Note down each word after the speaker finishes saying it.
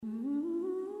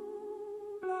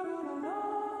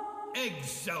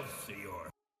Excelsior!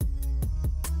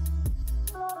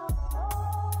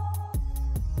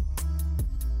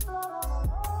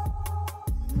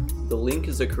 The Link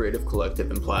is a creative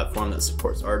collective and platform that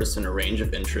supports artists in a range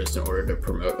of interests in order to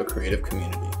promote a creative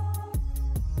community.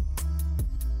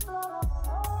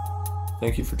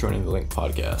 Thank you for joining the Link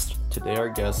podcast. Today our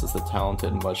guest is the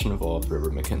talented and much involved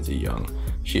River Makenzi Young.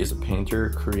 She is a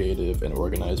painter, creative, and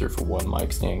organizer for One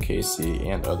Mic Stand KC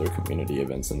and other community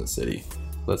events in the city.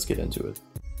 Let's get into it.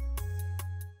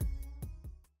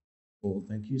 Well,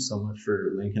 thank you so much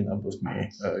for linking up with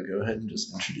me. Go ahead and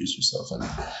just introduce yourself and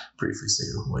briefly say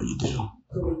what you do.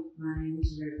 Cool. My name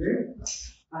is River.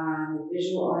 I'm a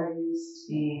visual artist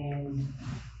and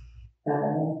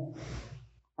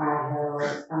I held a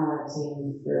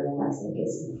team for One Mic Stand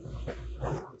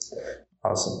KC.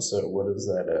 Awesome. So what does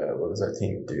that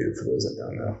team do for those that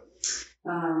don't know?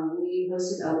 We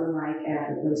hosted open mic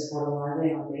at a place called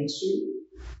Marley on Main Street.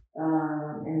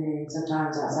 And then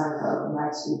sometimes outside of the open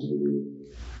mics, we do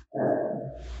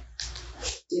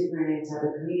different type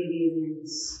of community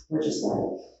events, or just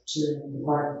like chilling in the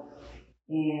park.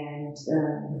 And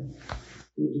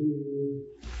we do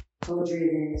poetry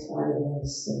events, art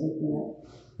events, stuff like that.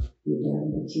 We've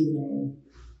done the Q&A.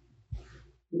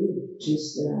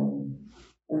 Just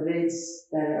events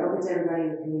that are open to everybody in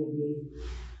the community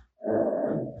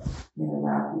and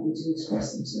allow people to express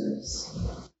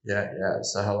themselves. Yeah.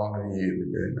 So how long have you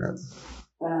been doing that?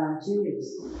 2 years.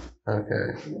 Okay.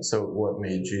 So what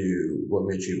made you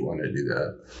want to do that?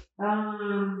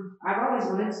 I've always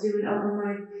wanted to do an open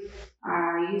mic.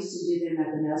 I used to do them at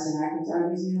the Nelson Atkins Art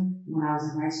Museum when I was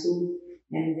in high school,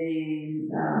 and then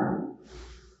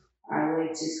I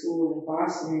went to school in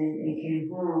Boston and came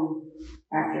home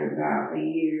after about a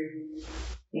year,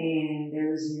 and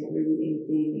there wasn't really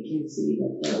anything in Kansas City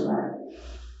that felt like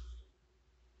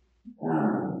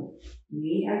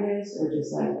me, I guess, or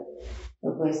just like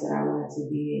a place that I wanted to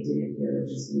be and didn't feel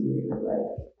just weird or like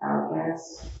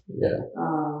outcast. Yeah.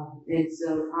 And so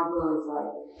Pablo is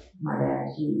like my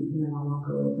dad. He and my mom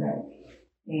go back.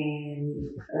 And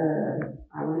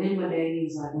I went in one day and he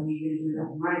was like, when are you going to do an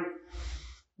open mic?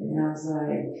 And I was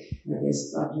like, I guess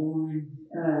I'll do one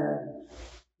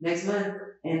next month.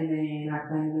 And then I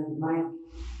planned an open mic.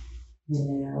 And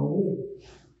then I went.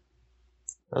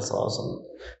 That's awesome.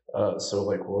 So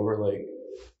like what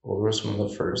were some of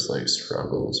the first like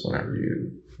struggles whenever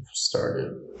you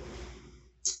started?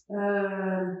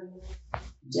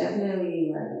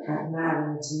 Definitely like not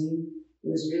having a team. It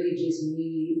was really just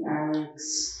me,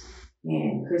 Alex,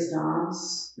 and Chris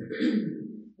Doms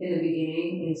in the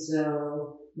beginning, and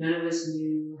so none of us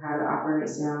knew how to operate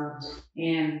sound.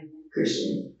 And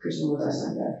Christian was our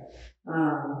sound guy.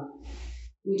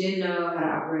 We didn't know how to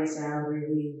operate sound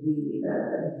really.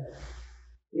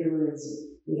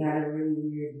 We had a really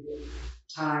weird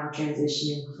time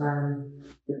transitioning from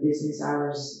the business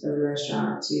hours of the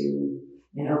restaurant to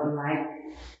an open mic.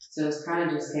 So it's kind of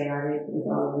just chaotic with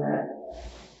all of that.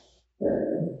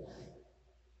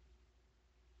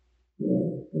 Yeah,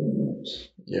 pretty much.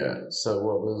 Yeah. So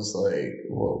what was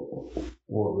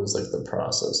the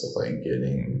process of like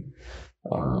getting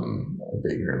a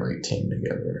bigger like team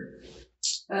together?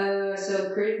 So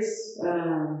Chris,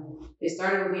 it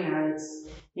started with me and Alex,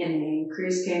 and then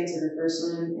Chris came to the first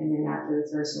one, and then after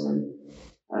the first one,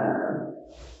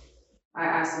 I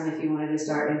asked him if he wanted to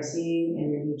start emceeing,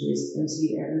 and then he just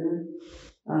emceed everyone.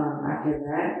 After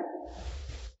that,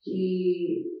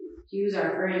 he was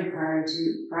our friend prior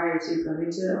to coming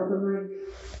to the open mic,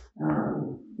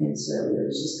 and so it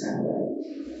was just kind of like,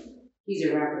 he's a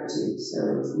rapper too, so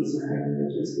it's easy for him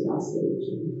to just get on stage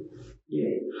and do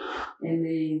it. And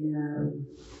then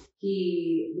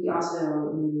we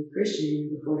also knew Christian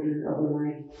before doing the open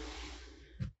mic.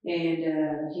 And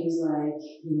he was like,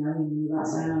 he knew about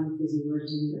sound because he worked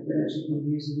in the production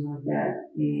company or something like that.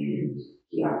 And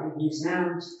he offered to do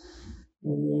sound.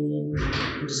 And then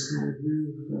we just kind of grew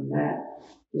from that.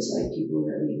 Just like people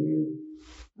that we knew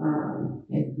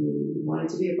and who wanted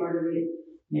to be a part of it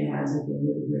and had something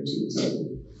really good to tell.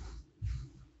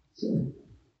 So.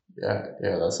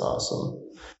 Yeah, that's awesome.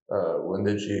 When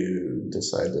did you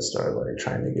decide to start like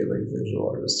trying to get like visual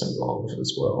artists involved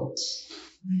as well?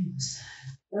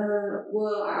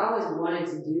 Well, I always wanted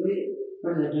to do it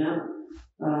from the jump.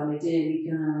 It didn't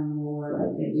become more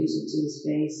like conducive to the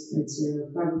space until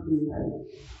probably like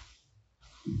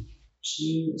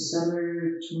summer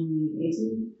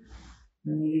 2018,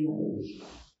 or maybe like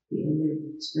the end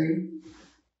of spring.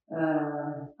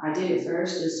 I did it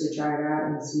first just to try it out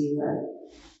and see like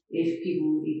if people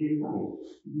would even like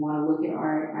want to look at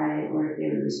art at it, or if they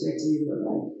would respect it or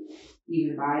like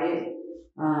even buy it.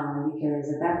 Because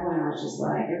at that point I was just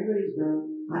like, everybody's broke.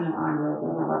 I know I'm broke.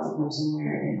 I'm about to come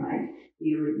somewhere and like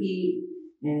be able to eat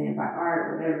and buy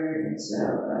art, whatever. And so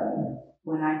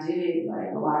when I did it,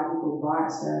 like a lot of people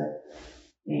bought stuff,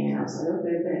 and I was like,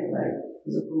 okay, like it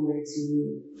was a cool way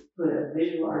to put a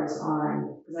visual artist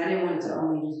on, because I didn't want it to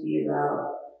only just be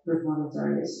about performance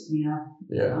artists, Yeah.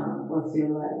 Or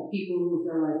feel like people who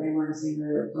feel like they weren't a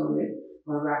singer or poet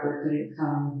or a rapper couldn't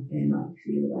come and like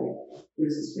feel like there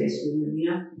was a space for them,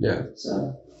 Yeah.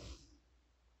 So.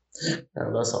 Yeah,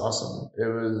 that's awesome. It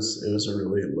was a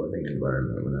really loving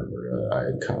environment whenever I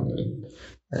had come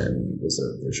and was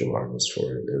a visual artist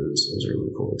for it. It was a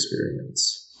really cool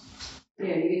experience.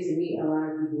 Yeah, you get to meet a lot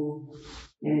of people,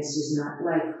 and it's just not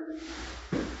like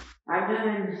I've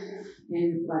been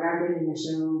in a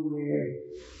show where,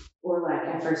 or like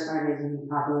at First Fridays when you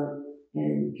pop up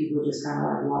and people just kind of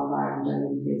like walk by and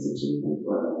don't even pay attention,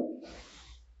 or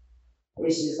like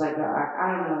it's just like I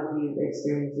don't know if you've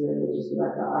experienced it. It'll just be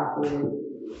like an awkward.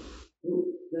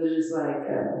 They'll just like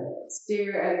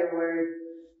stare at your work,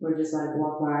 or just like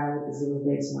walk by with this little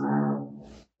big smile,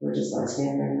 or just like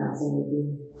stand there and not say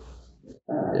anything.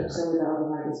 So with the open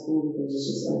mic, it's cool because it's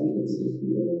just like you get to just be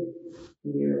there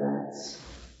and be relaxed.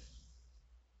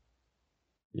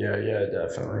 Yeah,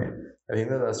 definitely. I think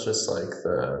that's just like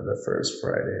the First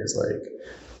Fridays, like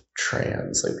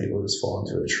trance, like people just fall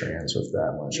into a trance with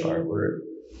that much artwork.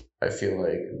 I feel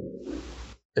like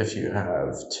if you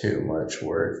have too much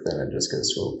work, then it just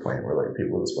gets to a point where like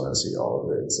people just want to see all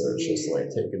of it, so it's just like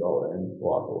take it all in,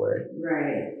 walk away.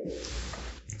 Right.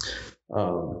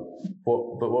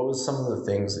 But what was some of the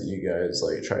things that you guys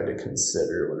like tried to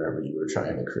consider whenever you were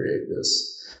trying to create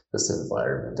this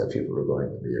environment that people were going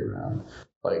to be around?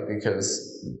 Like,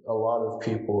 because a lot of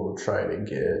people try to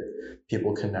get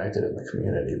people connected in the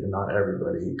community, but not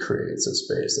everybody creates a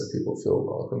space that people feel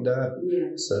welcomed at.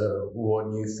 Yeah. So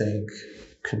what do you think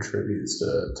contributes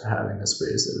to having a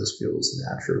space that just feels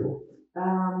natural?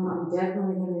 I'm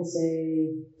definitely going to say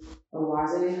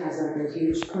Owaze has like a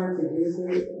huge part to do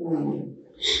with it.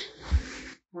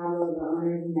 Pablo, the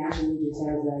owner, he naturally just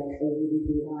has like a really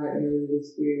good heart and a really good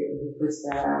spirit, and he puts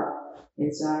that out. And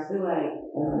so I feel like,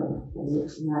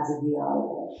 not to be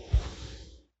all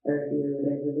earthy or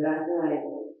whatever, but I feel like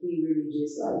he really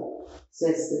just like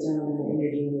sets the tone and the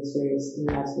energy in the space, and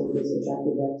that's what gets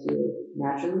attracted back to it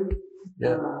naturally.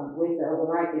 Yeah. With the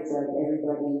open mic, it's like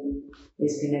everybody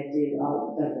is connected.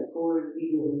 All like the core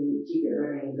people who keep it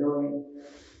running and going,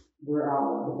 we're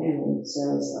all the family.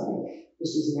 So it's like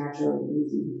it's just natural and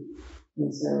easy,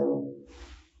 and so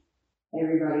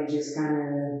everybody just kind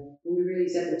of we really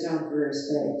set the tone for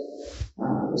respect.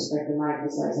 Respect the mic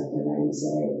is like something that we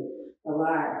say a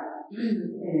lot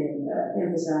and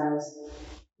emphasize,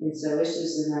 and so it's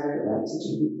just a matter of like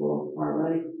teaching people our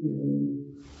life, and then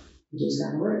it just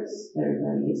kind of works.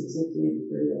 Everybody gets accepted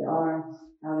for who they are,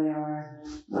 how they are,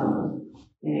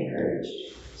 and encouraged.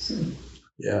 So.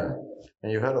 Yeah,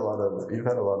 and you've had a lot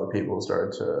of people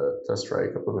start to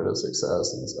strike up a bit of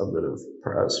success and a bit of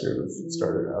press who have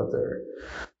started out there,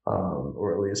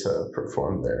 or at least have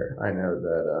performed there. I know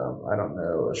that I don't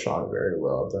know Sean very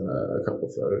well. I've done a couple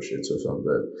photo shoots with him,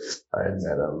 but I had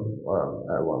met him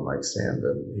at one mic stand,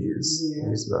 and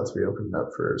he's about to be opening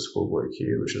up for Schoolboy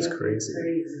Q, which is crazy.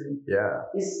 Yeah.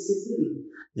 It's city.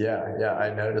 Yeah,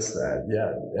 I noticed that.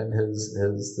 Yeah, and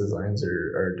his designs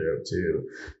are dope too.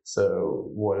 So,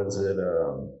 what is it?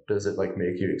 Does it like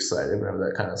make you excited whenever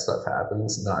that kind of stuff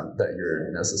happens? Not that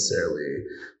you're necessarily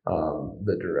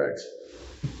the direct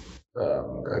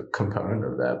component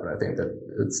of that, but I think that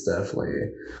it's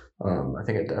definitely. I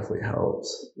think it definitely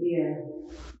helps. Yeah,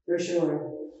 for sure.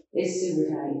 It's super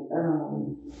tight.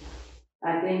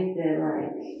 I think that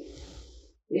like.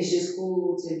 It's just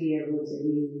cool to be able to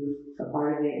be a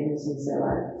part of it in the sense that,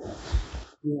 like,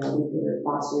 we could have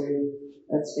fostered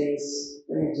a space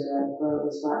for him to, like, grow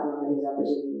his platform and his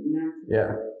opportunity,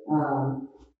 Yeah.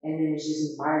 And then it's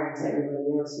just inspiring to everybody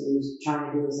else who's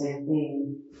trying to do the same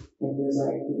thing and feels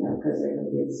like, because they're going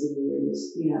to get the city or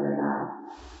just, they're not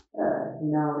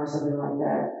known or something like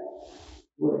that,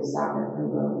 would stop them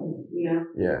from growing, Yeah.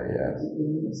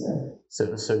 So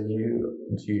do you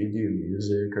do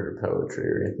music or poetry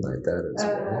or anything like that as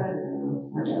well?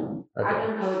 No, I don't. Okay. I've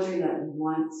done poetry like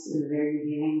once in the very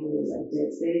beginning, where it was like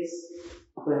Dead Space,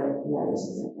 but that was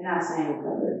and I sang a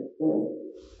cover,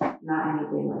 but not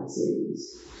anything like series.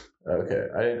 Okay,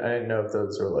 I didn't know if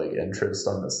those were like interests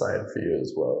on the side for you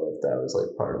as well. If that was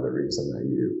like part of the reason that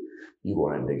you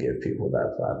wanted to give people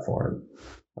that platform.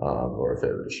 Or if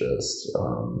it was just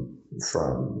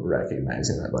from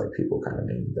recognizing that like people kind of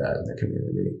need that in the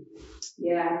community.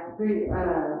 Yeah,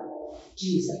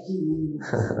 Jeez, I keep moving.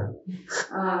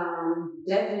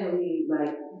 Definitely,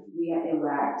 like, it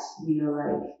lacked,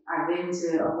 like, I've been to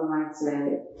open mics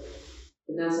at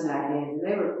the Nelson Atkins, and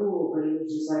they were cool, but it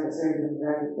was just like a certain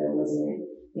demographic that wasn't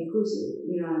inclusive,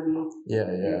 you know what I mean? Yeah.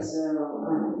 And so,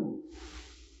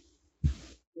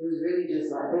 it was really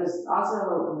just like, it was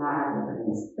also not having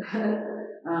friends.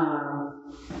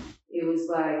 It was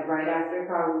like right after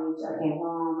college, I came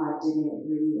home, I didn't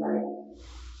really like,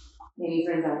 any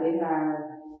friends I did have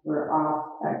were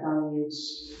off at college.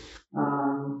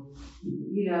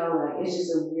 Like, it's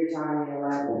just a weird time in your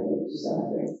life where you just don't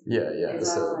have friends. Yeah, And it's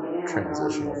so I was a like,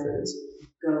 transitional phase.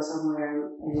 Go somewhere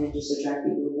and then just attract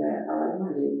people that are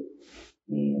like-minded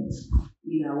and,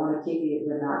 want to kick it,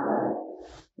 but not like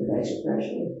with extra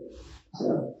pressure. So.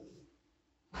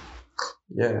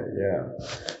 Yeah.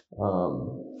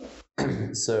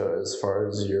 So as far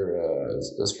as your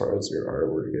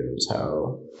artwork goes,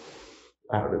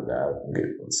 how did that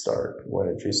start? When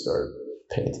did you start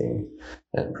painting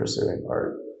and pursuing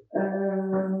art?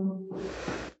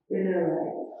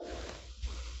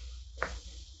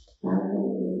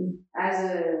 As a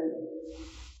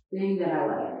thing that I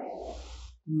like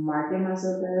market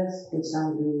myself as, which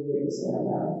sounds really weird to say out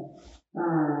loud.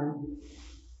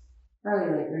 Probably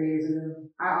like 3 years ago.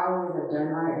 I always have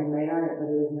done art and made art, but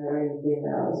it was never anything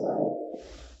that I was like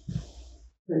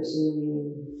pursuing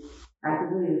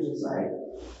actively. It was just like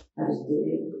I just did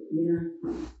it,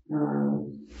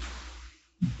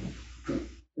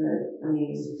 But I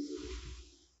mean,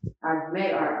 I've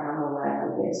made art my whole life, I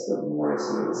guess, but more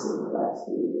seriously in the last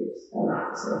few years. I like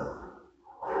to say.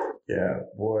 Yeah.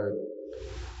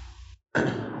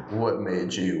 What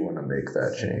made you want to make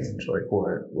that change? Like,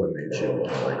 what made you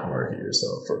want to like market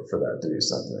yourself for that to be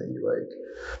something that you like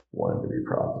wanted to be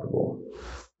profitable?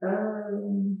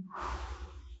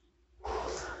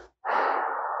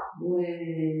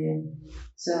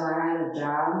 So I had a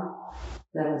job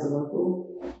that was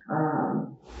local.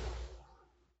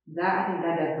 I think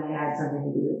that definitely had something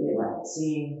to do with it, like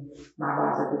seeing my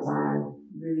boss at the time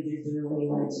really just doing what he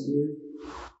wanted to do.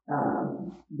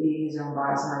 Being his own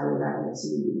boss, not really having to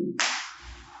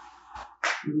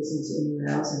listen to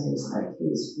anyone else, and it was like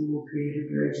his full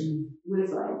creative direction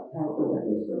with like help with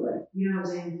others, but like, you know what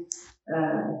I'm saying?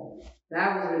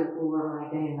 That was really cool. I'm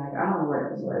like, dang, like I don't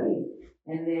work this way.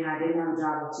 And then I didn't have a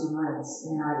job for 2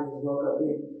 months, and I just woke up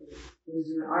and was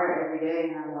doing art every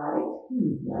day, and I'm like,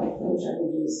 like I wish I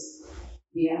could just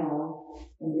be at home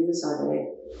and do this all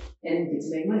day and get to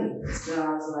make money. So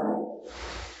I was like,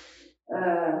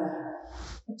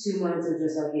 2 months of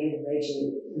just like getting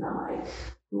vacation, and I'm like,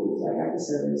 cool, like I can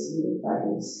service new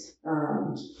parties.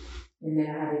 And then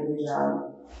I had a good job,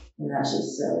 and that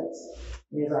just sucked.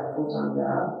 It was like a full-time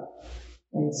job,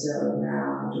 and so now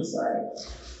I'm just like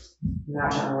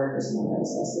not trying to work for someone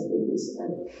else. That's the biggest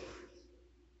like.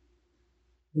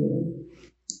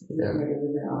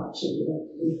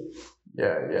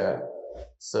 Yeah.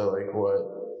 So like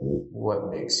what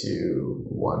makes you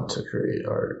want to create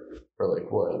art, or like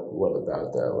what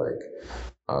about that like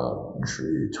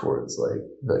drew you towards like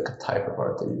the type of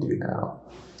art that you do now?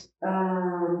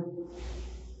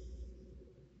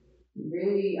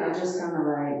 Really, I just kind of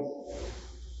like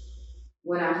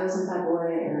when I feel some type of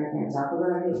way and I can't talk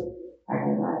about it, I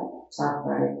can like talk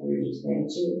about it through just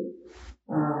nature.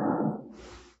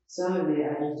 Some of it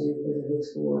I just do because it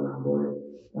looks cool and I'm bored.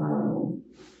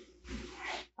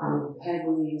 I'm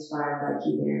heavily inspired by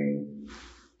Keith Haring.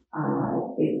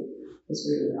 It's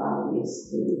really obvious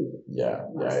through. Yeah,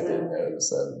 I did notice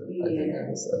that. I did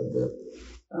notice that a bit.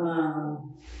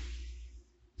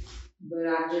 But I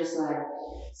just like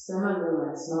some of the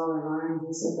like smaller lines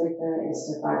and stuff like that and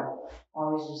stuff I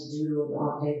always just doodled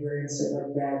on paper and stuff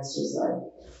like that. It's just like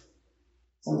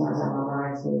sometimes on my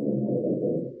mind's moving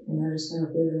and I just kind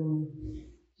of put it on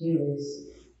canvas.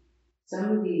 Some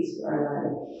of these are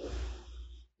like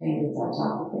paintings on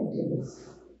top of paintings.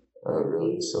 Oh,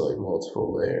 really? So like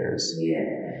multiple layers.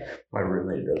 Yeah. My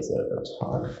roommate does that a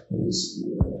ton. He's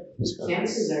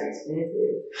Canvases are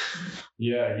expensive.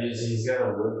 Yeah, he's got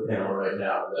a wood panel right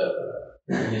now that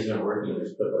he's been working to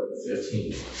put like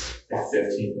 15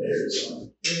 layers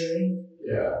on. Really?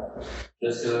 Yeah.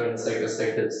 Just because it's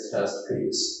like his test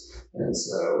piece. And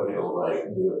so he'll like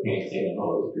do a painting and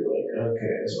he'll be like,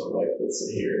 okay, so like this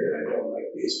here, I don't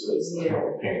like these, but it's like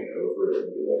I'll paint over it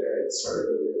and be like, all right, start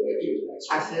over, like do the next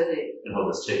one. I feel it. And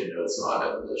he'll just take notes on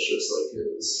it, and it's just like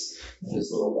his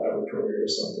little laboratory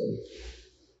or something.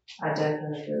 I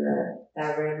definitely feel that.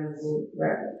 That red and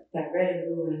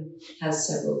blue one has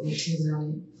several paintings on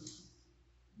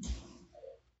it.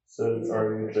 So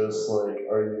are you just like,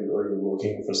 are you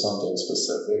looking for something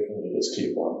specific and you just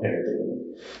keep on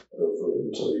painting over it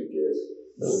until you get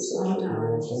those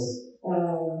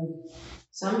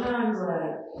sometimes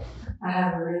like I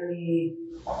have a really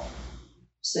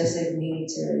obsessive need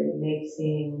to make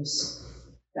things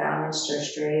balanced or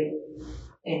straight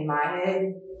in my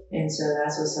head, and so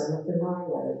that's what some of them are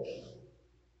like.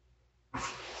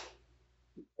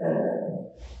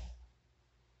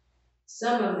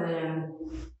 Some of them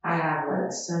I have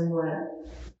like somewhat,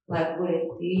 like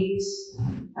with these,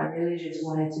 I really just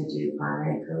wanted to do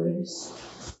primary colors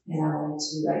and I wanted to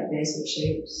do like basic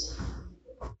shapes,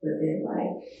 but then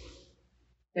like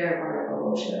they're part of a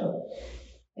whole show.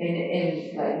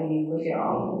 And like when you look at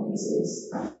all the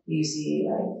pieces, you see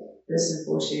like the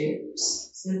simple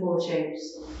shapes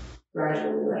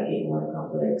gradually like get more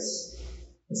complex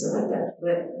and stuff like that.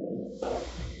 But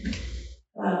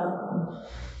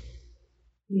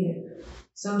yeah,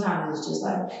 sometimes it's just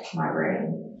like my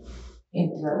brain in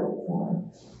throat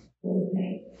form for the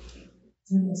paint.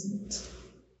 That makes sense.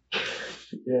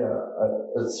 Yeah,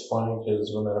 it's funny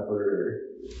because whenever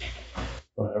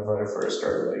I first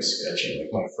started like sketching,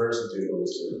 like my first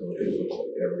doodles didn't really look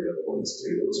like every other one's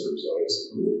doodles. It was always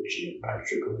like really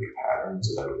geometrical patterns,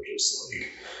 and I would just like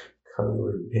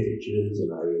color in pages,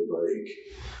 and I would write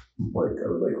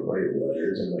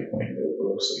letters in like my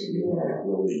notebooks, like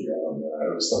really young. And I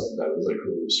always thought that was like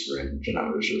really strange, and I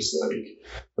was just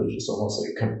almost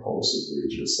like compulsively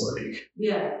just like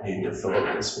need to fill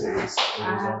up the space. It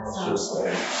was almost just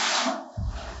like.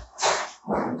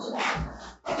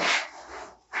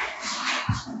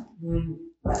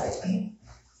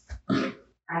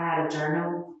 I had a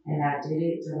journal and I did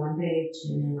it to one page,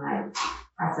 and then like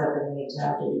I felt the need to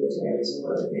have to do it to every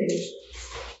single other page.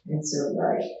 And so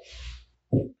like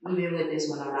even with this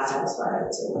one I'm not satisfied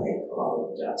until like all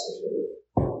of the dots are filled.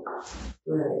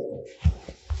 But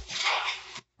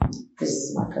this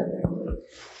is my coloring book.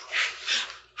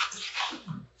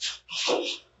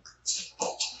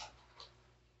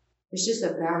 It's just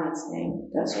a balance thing.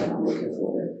 That's what I'm looking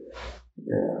for.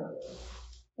 Yeah.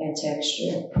 And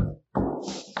texture.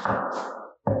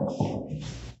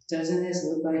 Doesn't this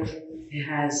look like it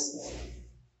has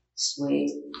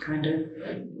suede, kind of?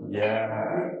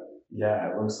 Yeah,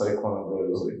 it looks like one of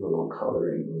those like little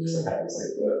coloring books that has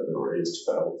like the raised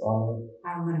felt on it. I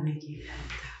want to make you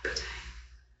that.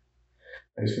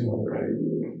 Makes me wonder how you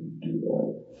do that.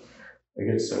 I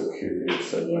get so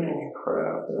curious at like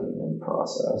craft and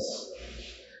process.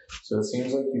 So it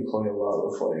seems like you play a lot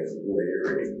with like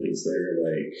layering. Is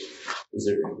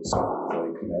there some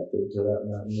like method to that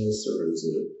madness, or is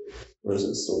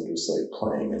it still just like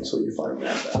playing until you find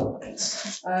that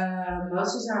balance?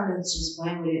 Most of the time it's just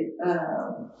playing with it.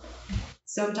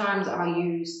 Sometimes I'll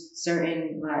use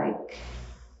certain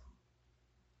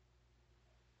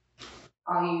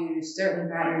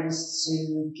patterns to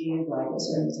give like a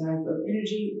certain type of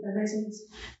energy, if that makes sense.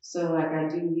 So like I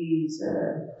do these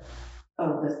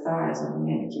the thighs on the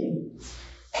mannequin.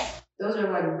 Those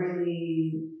are like really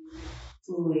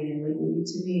fluid and liquidy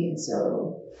to me, and so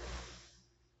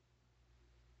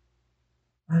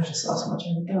I just lost my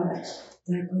train of thought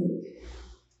that quick.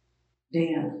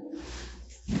 Damn.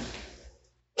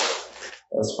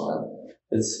 That's fine.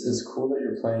 It's cool that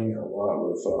you're playing a lot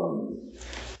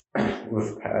with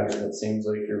pattern. It seems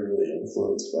like you're really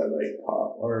influenced by like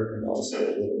pop art and also a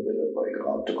little bit of like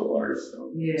optical art.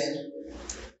 Yeah.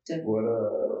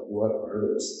 What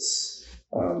artists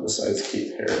besides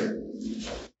Keith Haring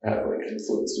have like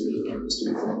influenced you as an artist, do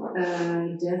you think?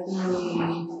 Definitely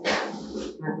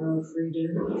my girl Frida.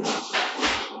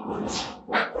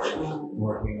 I'm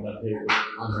working on a paper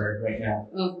on her right now.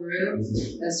 Oh, for real?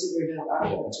 That's super dope. I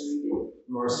want to read it.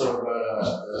 More so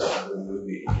about the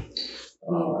movie.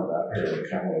 About her,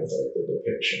 kind of like the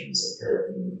depictions of her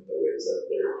and the ways that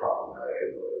they're problematic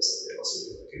and the ways that they also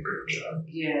do like a great job.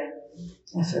 Yeah,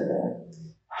 I feel that.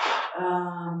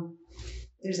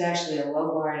 There's actually a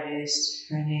local artist.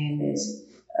 Her name is,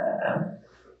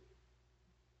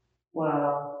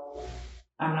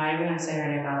 I'm not even going to say her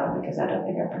name out loud because I don't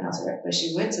think I pronounced it right, but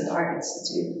she went to the Art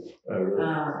Institute. Oh,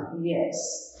 really? Yes.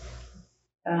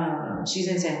 She's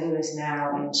in St. Louis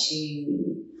now, and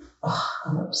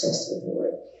I'm obsessed with her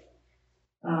work.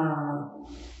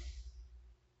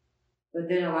 But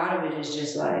then a lot of it is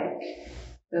just like,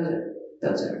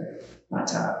 those are my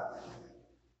top,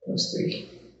 those three.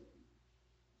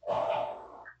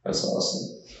 That's awesome.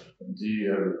 Do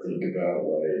you ever think about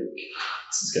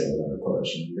this is kind of another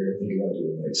question, do you ever think about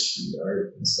doing like street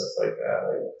art and stuff like that?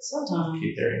 Like sometimes.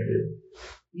 Keith Haring did.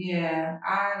 Yeah,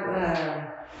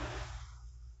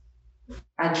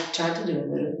 I tried to do a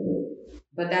little bit,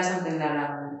 but that's something that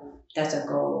I'm that's a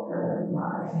goal for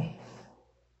my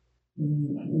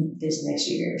this next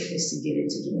year is to get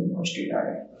into doing more street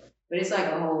art. But it's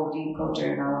like a whole deep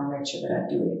culture, and I want to make sure that I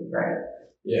do it right.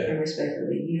 Yeah. And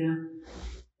respectfully, you know?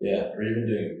 Yeah, or even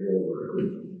doing real work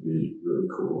would be really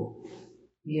cool.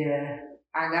 Yeah.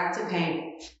 I got to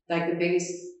paint, like the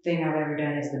biggest thing I've ever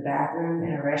done is the bathroom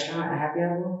in a restaurant, a happy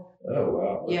hour. Oh,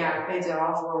 wow. Yeah, I painted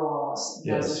all 4 walls.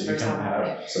 Yeah, so you kind of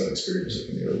have some experience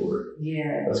with real work.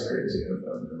 Yeah. That's crazy. I've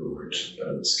never worked at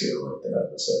a scale like that,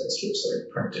 besides just like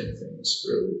printing things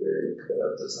really big that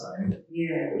I've designed.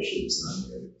 Yeah. Which is not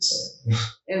nearly the same.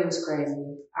 It was crazy.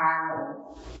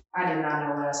 I did not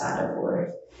know what I signed up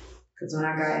for. Because when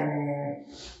I got in there,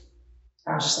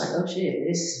 I was just like, oh shit,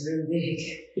 this is really big.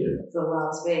 Yeah. It's a lot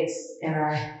of space. And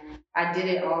I did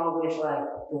it all with like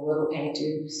the little paint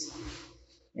tubes.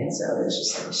 And so it's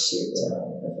just like a shit ton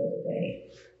of other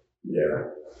paint.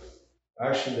 Yeah.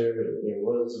 Actually, there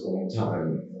was one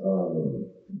time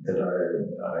that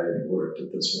I had worked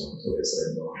at this one place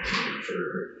I volunteered for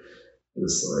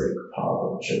this like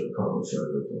pop-up show called the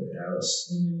Photo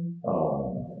Playhouse. Mm-hmm.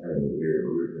 And we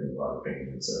were doing a lot of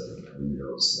paintings and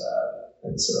murals of that.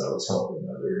 And so I was helping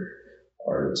other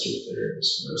artists with theirs,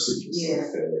 mostly just like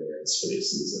filling in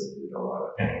spaces that needed a lot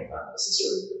of paint, not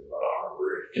necessarily doing a lot of hard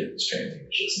work. Kids painting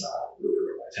is just not really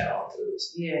where my talent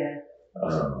is. Yeah.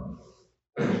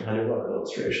 I do a lot of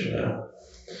illustration now,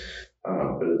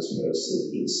 but it's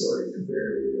mostly just like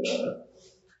very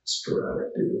sporadic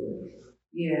doodling.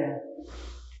 Yeah,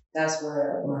 that's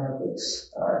where my notebooks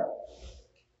are.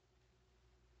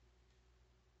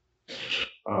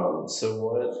 So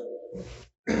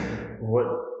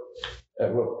at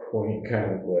what point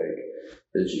kind of like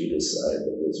did you decide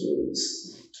that this was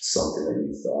something that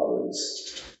you thought was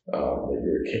that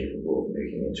you're capable of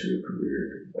making into a career?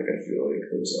 Like I feel like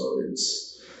there's always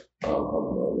a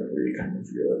moment where you kind of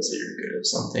realize that you're good at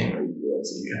something, or you realize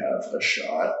that you have a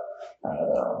shot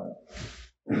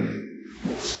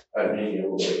at being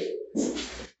able to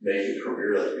make a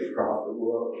career, like be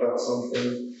profitable about something.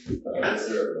 Is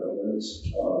there a moment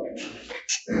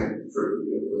for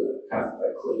you that kind of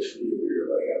that close for you where you're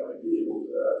like, I might be able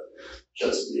to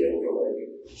just be able to like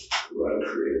run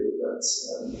creative events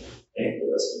and paint the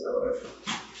rest of my life,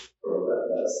 or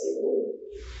that's the goal?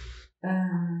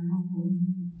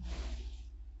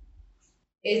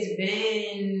 It's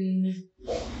been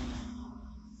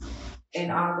an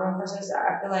ongoing process. I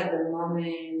feel like the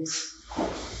moment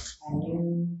I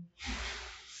knew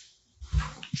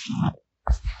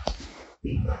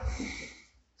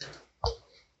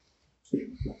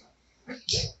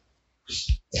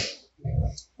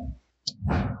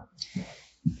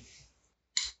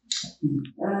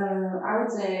I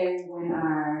would say when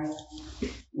I,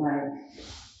 like,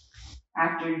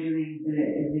 after doing the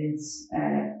events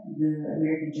at the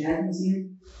American Jazz Museum,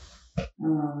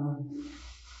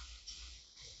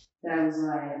 that was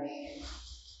like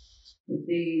the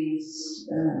biggest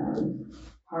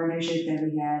partnership that we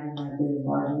had in like the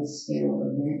largest scale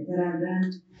event that I've done.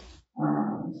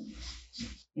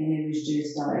 And it was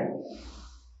just like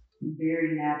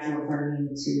very natural for me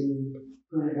to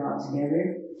put it all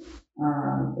together.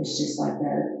 It's just like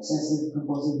that obsessive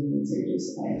compulsive need to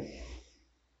just like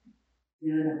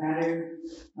feel in a pattern.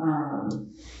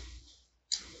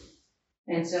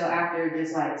 And so after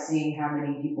just like seeing how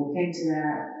many people came to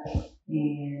that,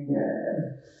 and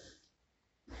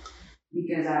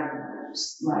because I'm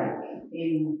like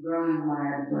in growing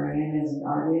my brand as an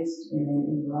artist, and then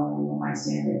in growing my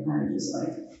stand, they kind of just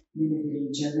like benefit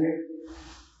each other.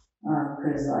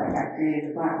 Because like I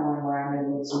created a platform where I'm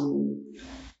able to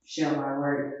show my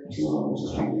work to a whole bunch of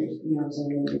strangers, you know what I'm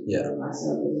saying? Yeah.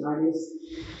 Myself as an artist.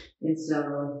 And so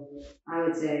I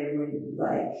would say when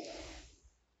like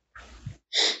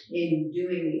in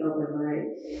doing the open mic,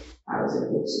 I was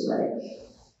able to like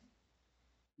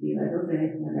be like,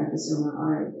 okay, like I can sell my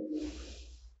art.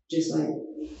 Just like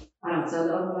I don't sell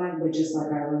the open mic, but just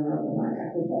like I run the open mic,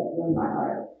 I could like run my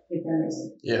art, if that makes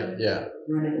sense. Yeah.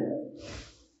 Run it up.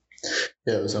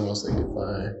 Yeah, it was almost like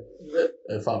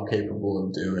if I'm capable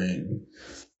of doing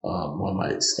one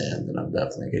mic stand, then I'm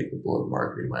definitely capable of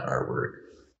marketing my artwork,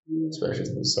 especially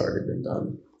since it's already been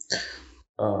done.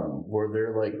 Were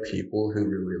there like people who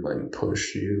really like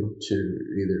pushed you to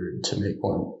either to make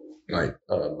one like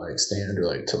a mic stand or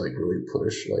like to like really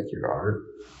push like your art?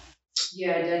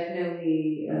 Yeah,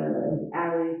 definitely.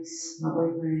 Alex, my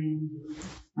boyfriend,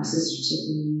 my sister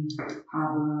Tiffany,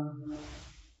 Pablo,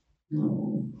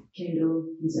 Kendall.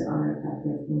 He's an art at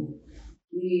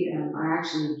I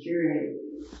actually curate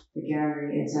the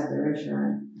gallery inside the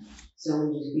restaurant, so we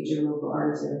just feature local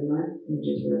artists every month and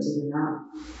just rotate them out.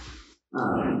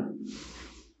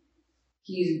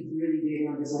 he's really big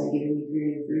on just like giving me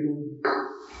creative freedom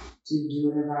to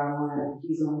do whatever I want.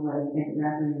 He's gonna let me paint the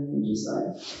bathroom and just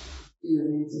like do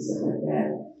events and stuff like that.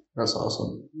 That's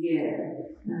awesome. Yeah.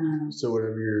 So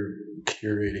whenever you're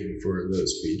curating for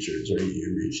those features, are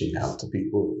you reaching out to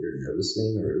people that you're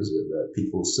noticing, or is it that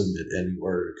people submit in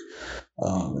work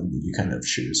and you kind of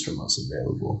choose from what's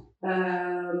available?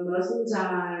 Most of the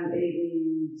time it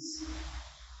is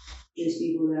just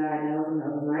people that I know from the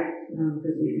open mic,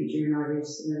 because we feature an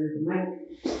artist at the open mic.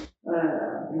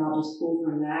 And I'll just pull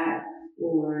from that,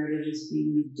 or it'll just be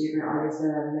different artists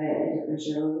that I've met at different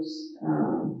shows.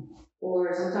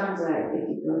 Or sometimes, like, if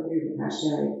you go through the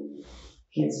hashtag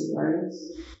can't see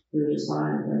artists, you'll just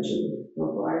find a bunch of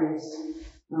local artists.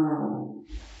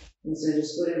 And so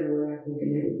just whatever way I can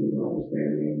connect with people, I just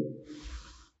barely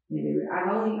do it. I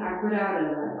put out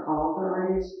a call for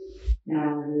artists, and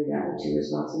I only really got 2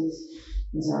 responses.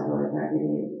 And so I feel like I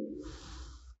didn't,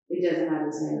 it doesn't have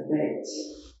the same effect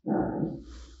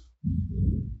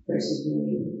versus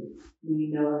when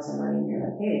you know somebody and you're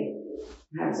like, hey,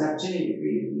 I have this opportunity for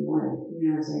you if you want it. You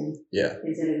know what I'm saying? Yeah.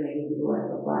 Instead of making people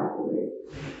like apply for it.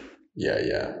 Yeah.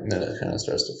 And then it kind of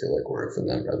starts to feel like work for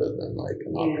them rather than like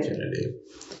an opportunity.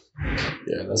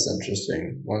 Yeah, that's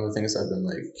interesting. One of the things I've been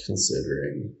like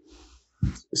considering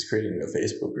is creating a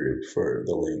Facebook group for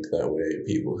the link. That way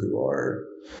people who are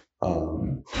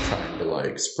trying to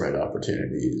like spread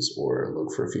opportunities or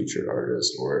look for featured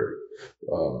artists or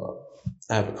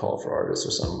have a call for artists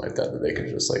or something like that they can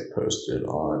just like post it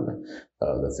on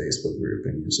the Facebook group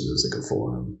and use it as like a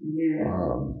forum.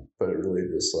 But it really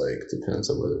just like depends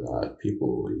on whether or not people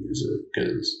will use it,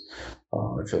 because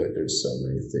I feel like there's so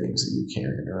many things that you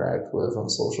can't interact with on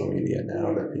social media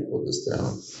now that people just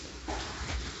don't.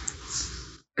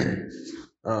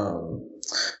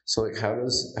 So like how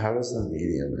does the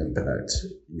medium impact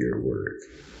your work?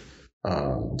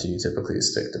 Do you typically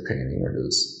stick to painting, or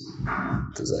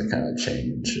does that kind of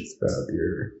change throughout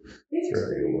your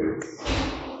work?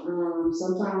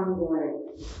 Sometimes like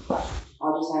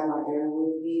I'll just have my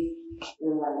journal with me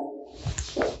for like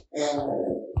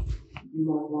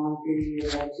month-long period,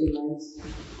 like 2 months,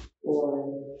 or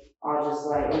I'll just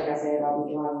like I said, I'll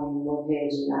be drawing one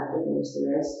page and not finish the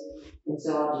rest, and so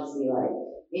I'll just be like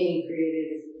any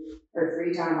creative or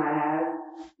free time I have,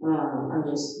 I'm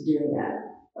just doing that.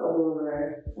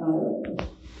 Or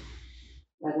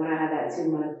like when I had that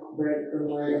 2-month break from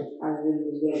work, I was really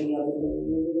just waking up and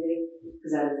thinking every day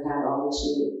because I would have all this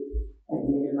shit at the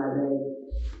end of my bed.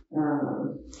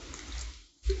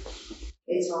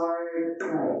 It's hard,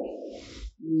 like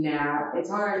now, it's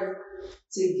hard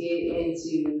to get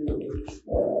into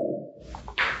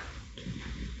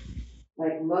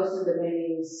like most of the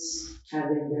paintings have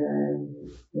been done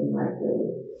in like the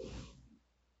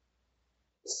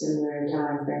similar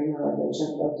time frame or like a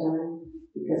chunked up time,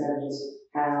 because I just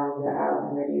had all the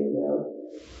album ready to go.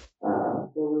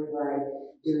 But with like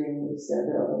doing stuff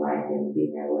at open mic and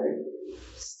being at work,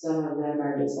 some of them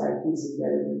are just like pieces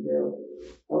that have been built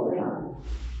over time.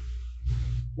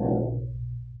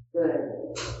 But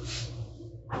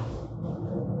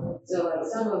so like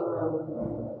some of them,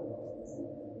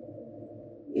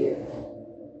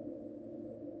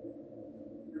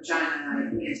 I'm trying to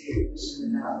like answer your question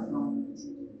without the moment.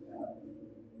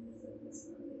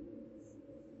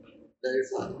 No, you're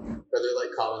fine. Are there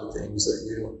like common themes that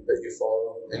you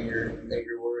follow in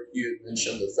your work? You had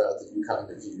mentioned the fact that you kind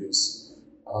of use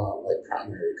like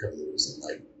primary colors and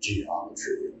like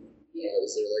geometry.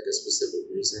 Is there like a specific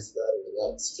reason for that,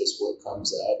 or that's just what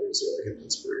comes out, or is there like an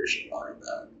inspiration behind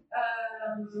that?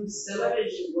 Some of it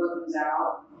is just what comes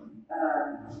out.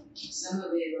 Some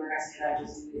of it, like I said, I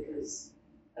just do it because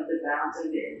of the balance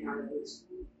of it and how it looks.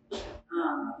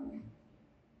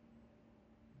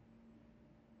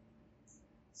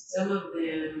 Some of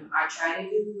them I try to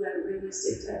do like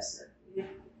realistic type stuff,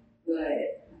 but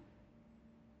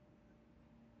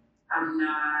I'm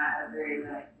not a very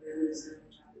like realism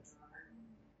type of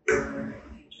drawer or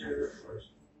painter or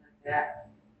something like that.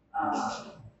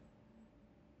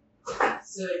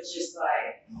 So it's just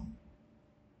like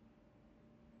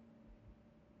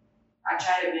I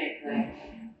try to make like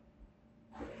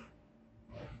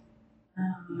I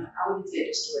wouldn't say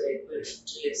distorted, but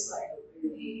just like a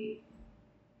really,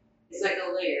 it's like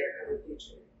a layer of a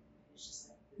picture. It's just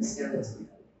like the skeleton,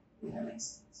 if that makes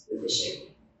sense, with the shape.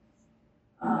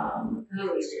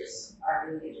 Colors are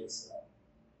really just like,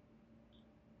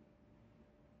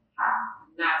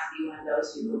 not to be one of those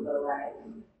people, but like,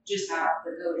 just how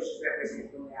the colors just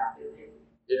represent the way I feel it.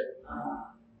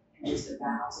 And just the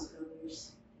balance of colors.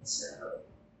 And so,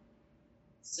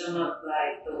 some of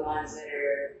like the ones that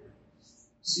are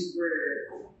super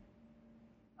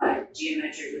like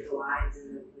geometric with the lines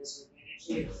and this organic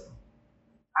shit,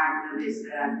 I've noticed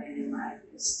that I've been in like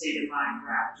a state of mind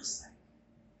where I'm just like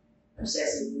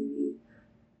obsessively,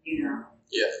 you know,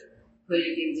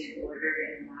 putting things in order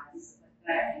and lines and stuff like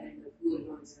that, and then the fluid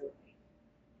ones are like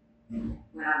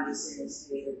when I'm just in a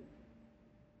state of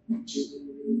just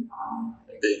really calm.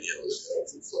 Being able to go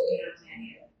with the flow. You know what I'm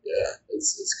saying? Yeah,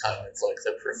 it's kind of like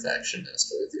the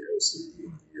perfectionist with your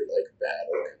OCD. You're like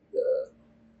battling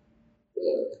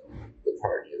the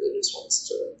part of you that just wants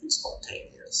to be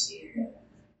spontaneous. Yeah,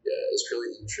 it's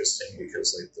really interesting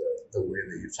because like the way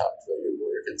that you talked about your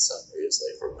work in some ways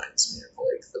like reminds me of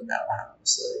like the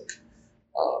Bauhaus, like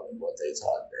and what they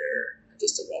taught there,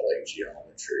 just about like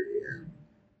geometry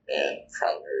and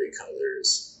primary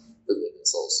colors. But then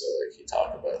it's also like he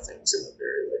talked about things in a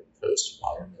very like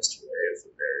postmodernist way, of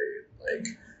a very like,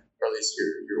 or at least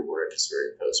your work is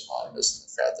very postmodernist in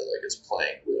the fact that like it's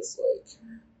playing with like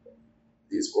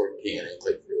these organic,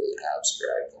 like really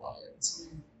abstract lines.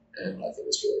 And I think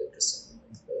it's really interesting,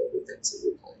 like the things that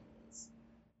you're playing with.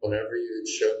 Whenever you had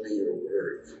shown me your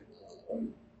work,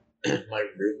 my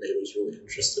roommate was really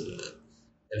interested in it,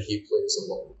 and he plays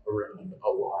around a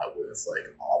lot with like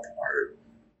op art,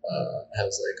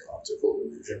 has like optical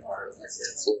illusion art, like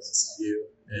influenced you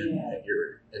in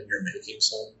your making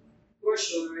some. For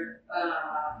sure.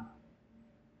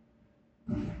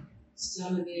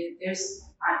 Some of it,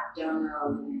 I don't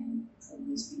know the name of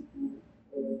these people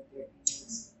or their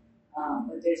names.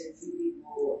 But there's a few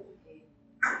people in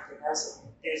the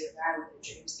vessel. There's a guy with a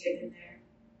dreamscape in there.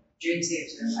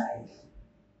 Dreamscapes are like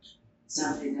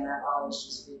something that I've always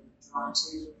just been drawn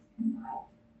to and like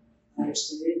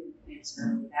understood. And so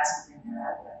that's something that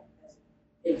I've like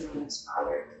influenced my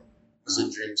work. Is a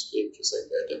dreamscape just like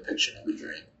a depiction of a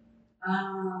dream?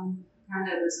 Kind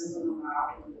of some of them are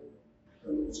optical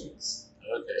illusions.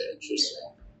 Okay, interesting.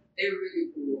 Yeah. They're really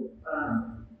cool.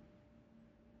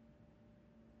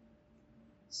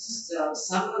 So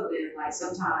some of them, like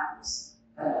sometimes,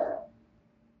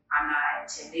 I'm not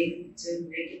intending to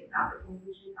make it an optical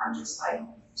illusion. I'm just like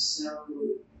so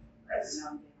like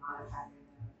zoned in on the pattern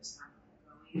that I'm just kind of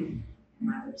like going and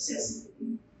like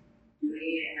obsessively doing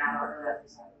it, and I don't know that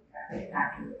it's like look at it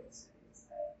afterwards. It's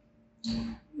like,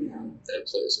 you know, that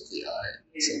plays with the eye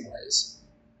in some ways.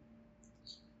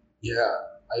 Yeah,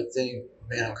 I think,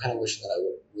 man, I'm kind of wishing that I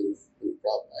would have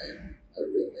brought my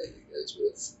roommate. You guys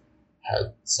would have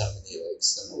had so many like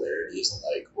similarities in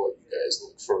like what you guys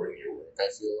look for in your work. I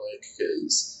feel like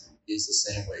because he's the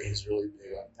same way. He's really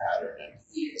big on pattern, and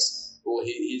he's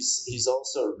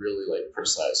also really like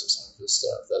precise with some of his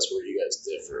stuff. That's where you guys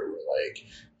differ. Where like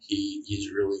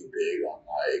he's really big on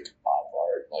like pop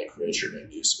art, like Richard and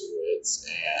Uskowitz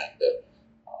and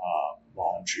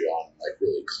Mondrian, like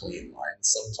really clean lines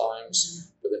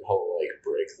sometimes. But then he'll like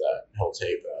break that. And he'll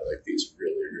tape out like these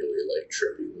really like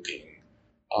trippy looking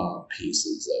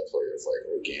pieces that play with like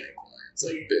organic lines,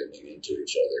 like bending into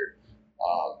each other.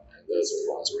 And those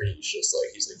are ones where he's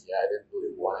like, yeah, I didn't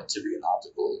really want it to be an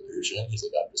optical illusion. He's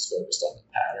like, I'm just focused on the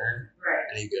pattern. Right.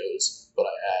 And he goes, but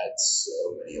I add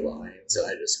so many lines,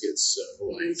 and I just get so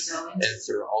like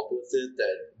enthralled with it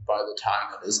that by the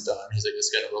time that it's done, he's like, it's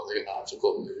gonna look like an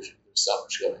optical illusion. There's so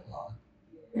much going on.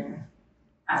 Yeah,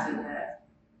 I feel that.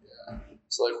 Yeah.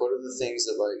 So like, what are the things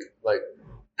that like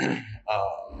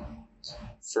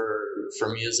for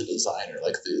me as a designer,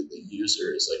 like the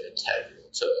user is like integral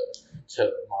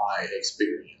to my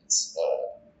experience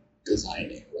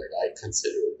designing. Like I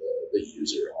consider the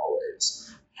user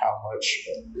always. How much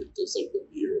does like the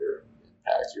viewer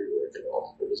impact your work at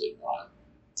all, or does it not?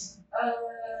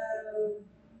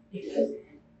 It doesn't.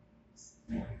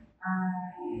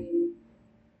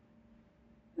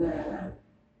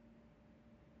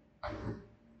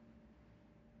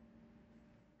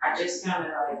 I just kind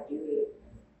of like do it.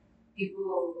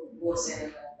 People will say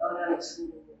like, "Oh, that looks cool."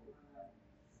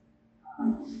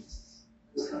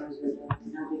 Those colors are done.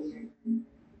 No big difference.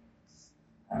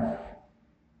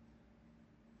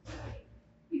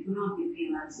 People don't give me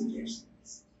a lot of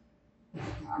suggestions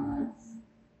on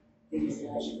things that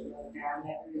I should be like that. I've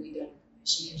never really done a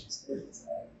commission just because it's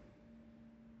like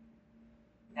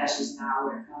that's just not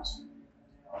where it comes from.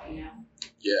 You know?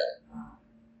 Yeah.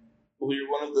 Well,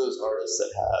 you're one of those artists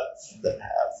that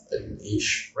have a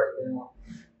niche right now.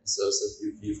 So it's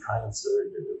like you've kind of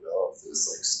started to develop this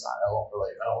like style, or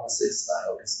like I don't want to say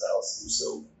style because style seems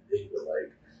so limiting, but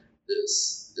like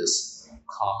this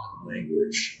common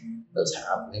language that's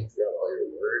happening throughout all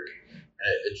your work,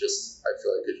 and it just, I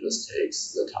feel like it just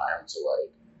takes the time to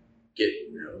like get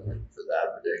known for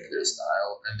that particular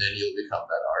style, and then you'll become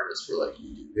that artist where like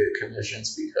you do get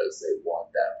commissions because they want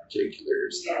that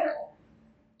particular style.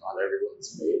 not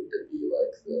everyone's made to be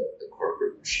like the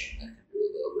corporate machine that can do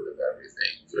a little bit of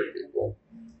everything for people.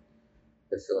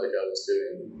 I feel like I was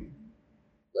doing,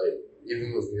 like,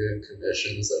 even with doing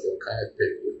commissions, like, I'm kind of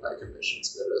picky with my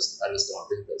commissions, but I just don't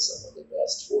think that some are the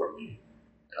best for me.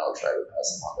 And I'll try to pass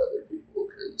them on to other people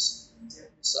because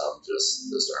some just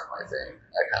aren't my thing.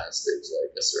 I kind of stick to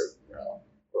like a certain realm,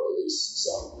 or at least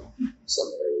some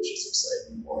areas just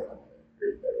excite me more. I want to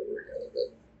create better work out of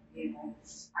it. Yeah,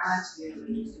 I like to be able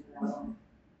to just do that alone.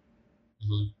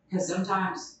 Because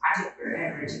sometimes I take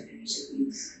forever to finish a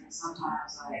piece, and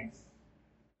sometimes like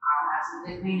I'll have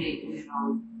something painted, and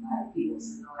like people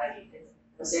say they like it,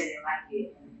 they'll say they like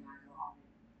it, and then I go home and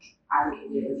I look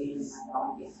at it again and I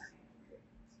don't get it.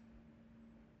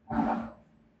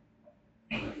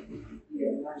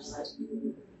 Yeah, I just like to do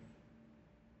it.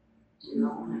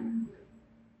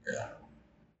 Yeah.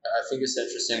 I think it's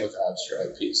interesting with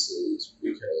abstract pieces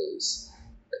because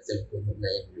I think one of the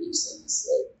main reasons,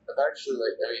 like, I've actually,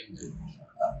 like, I mean,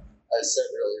 I said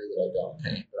earlier that I don't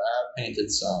paint, but I have painted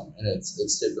some, and it's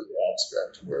typically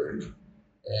abstract work,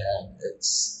 and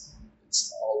it's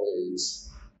always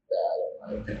bad in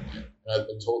my opinion. And I've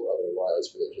been told otherwise,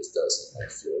 but it just doesn't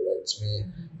like feel right to me.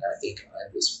 And I think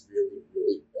I'm just really,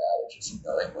 really bad at just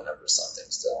knowing whenever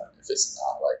something's done if it's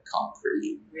not like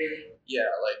concrete. Really? Yeah,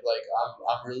 like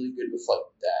I'm really good with like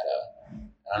data.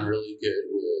 I'm really good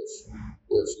with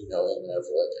knowing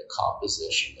whenever like a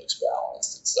composition looks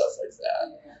balanced and stuff like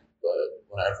that. Yeah. But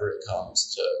whenever it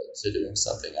comes to doing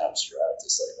something abstract,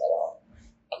 it's like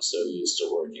I'm so used to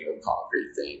working with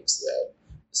concrete things that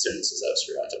as soon as it's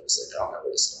abstract, I'm just like, I don't know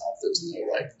where to stop.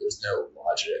 There's no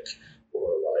logic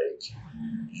or like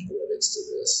analytics to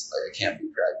this. Like, I can't be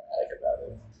pragmatic about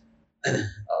it.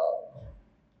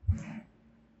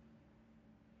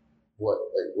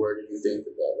 Where do you think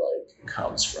that like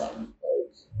comes from?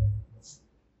 Like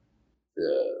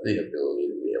the ability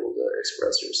to be able to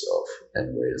express yourself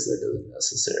in ways that doesn't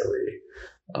necessarily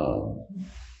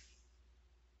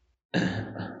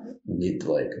need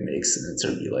to like make sense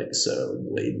or be like so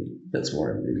blatant that's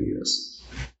more ambiguous.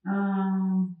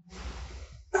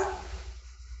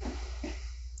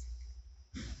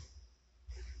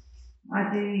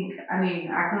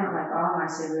 I come like all my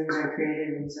siblings are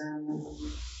creative in some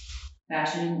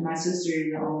fashion. My sister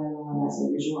is the only one that's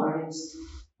a visual artist.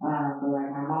 But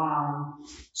like my mom,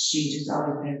 she just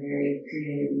always been a very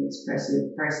creative and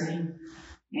expressive person.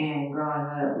 And growing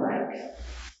up, like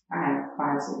I have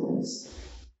 5 siblings.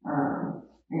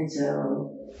 And so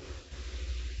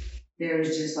there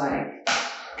was just like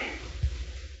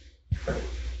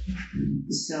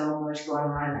so much going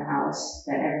on in the house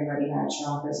that everybody had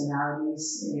strong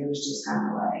personalities, and it was just kind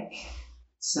of like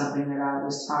something that I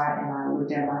was taught and I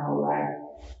looked at my whole life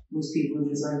was people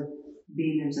just like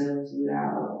being themselves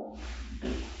without,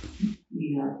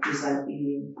 just like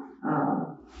being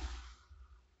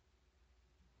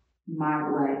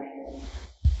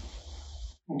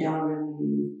I don't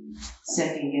really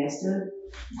second guess it,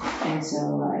 and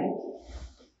so like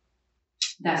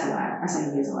that's a lot. I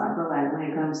second guess a lot, but like when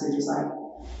it comes to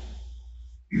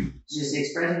just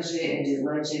expressing shit and just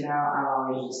letting shit out, I've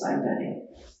always just like done it.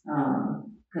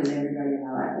 Because everybody in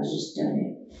my life has just done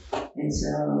it. And so,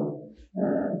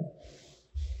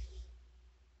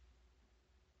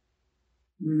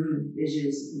 it's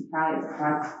just probably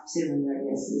my siblings, I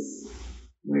guess, is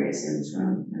where it stems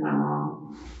from, and my mom.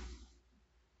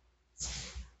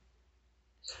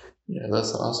 Yeah,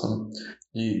 that's awesome.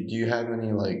 Do you have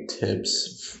any like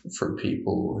tips for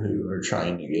people who are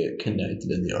trying to get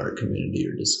connected in the art community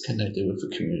or just connected with the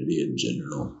community in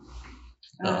general,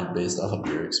 based off of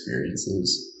your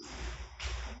experiences?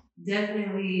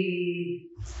 Definitely,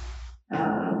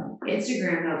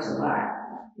 Instagram helps a lot.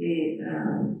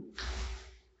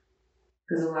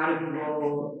 Because a lot of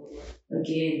people,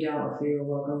 again, don't feel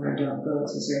welcome or don't go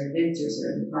to certain events or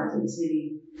certain parts of the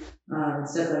city, and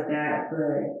stuff like that.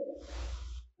 But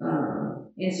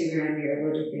Instagram, you're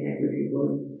able to connect with people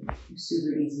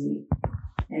super easy.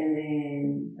 And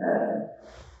then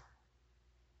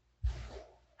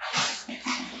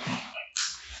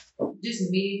just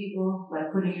meeting people,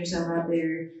 like putting yourself out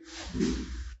there.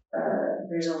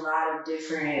 There's a lot of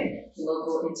different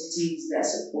local entities that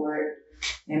support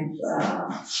and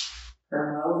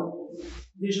promote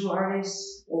visual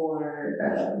artists or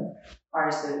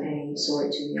artists of any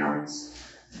sort, to be honest.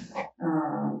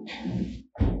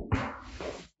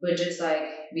 But just like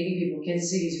meeting people, Kansas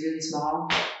City is really small.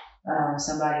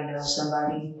 Somebody knows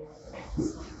somebody.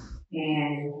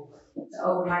 And the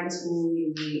open mic school,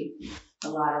 you meet a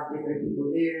lot of different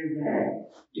people there that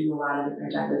do a lot of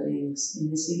different type of things in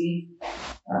the city.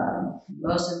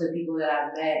 Most of the people that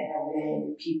I've met have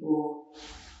been people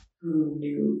who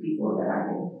knew people that I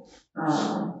knew.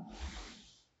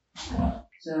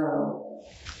 So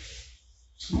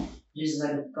just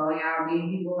like going out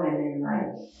meeting people and then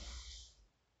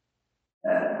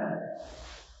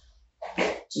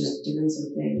just doing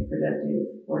something productive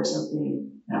or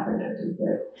something not productive,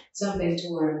 but something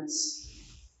towards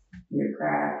your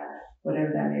craft,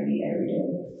 whatever that may be, every day,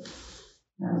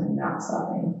 and not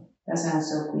stopping. That sounds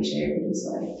so cliche, but it's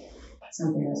like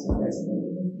something that's been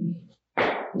resonating with me.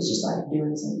 It's just like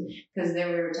doing something. Because there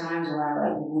were times where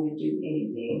I wouldn't do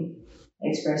anything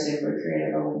expressive or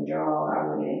creative. I wouldn't draw. I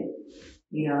wouldn't,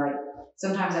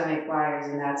 sometimes I make flyers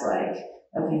and that's like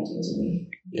a painting to me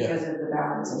because of the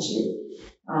balance and shit.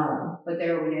 But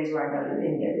there will be days where I don't do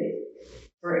any of it.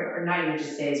 Or not even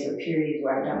just days, but periods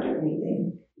where I don't do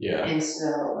anything. Yeah. And so,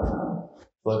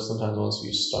 like sometimes once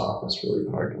you stop, it's really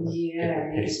hard to get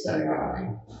the pace back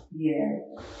going. Yeah.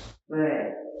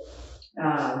 But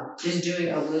just doing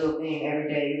a little thing every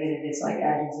day, even if it's like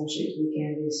adding some shit to a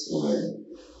canvas or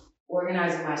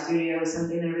organizing my studio is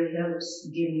something that really helps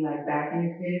get me back in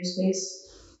a creative space.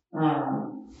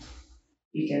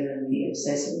 Because of the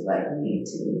obsessive need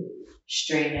to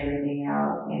straighten everything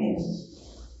out and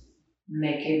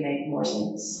make it make more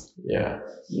sense. Yeah.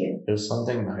 Yeah. There's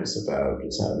something nice about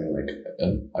just having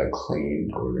a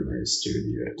clean, organized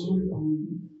studio too.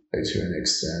 Mm-hmm. To an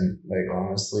extent.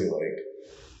 Honestly,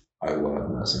 I love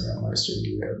messing up my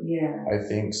studio. Yeah. I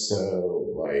think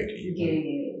so, even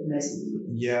getting it messy.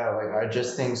 Yeah, I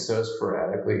just think so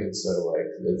sporadically, and so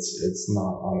it's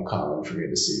not uncommon for me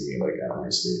to see me at my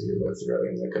studio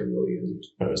throwing a million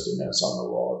post-it notes on the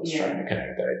wall, just trying to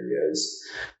connect ideas,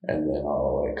 and then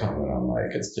I'll come in on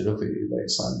it's typically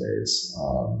Sundays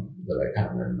that I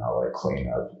come in and I'll clean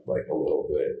up a little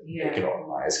bit, make it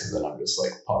all nice, because then I'm just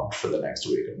pumped for the next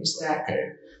week. I'm just okay,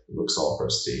 it looks all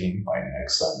pristine. By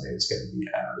next Sunday, it's going to be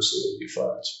absolutely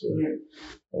fucked,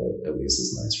 but at least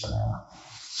it's nice for now.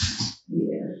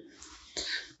 Yeah.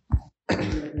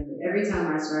 Every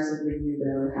time I start something new,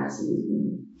 though, it has to be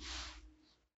new.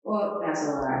 Well, that's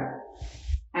a lie.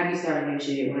 I be starting new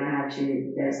shit when I have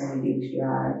shit that's going to be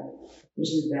dry, which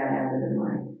is a bad habit of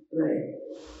mine. But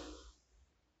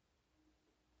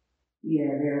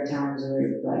yeah, there are times where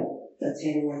a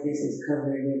table like this is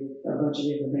covered with a bunch of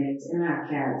different things, and I have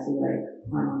cats who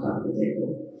climb on top of the table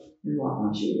and walk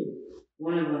on shit.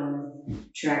 One of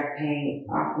them tracked paint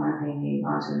off my painting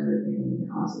onto another painting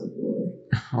onto the floor.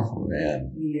 Oh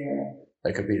man. Yeah.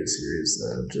 That could be a series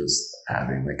though, just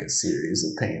having a series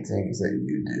of paintings that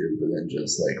you do, but then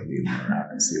just leave them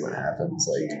around and see what happens.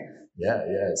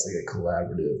 It's a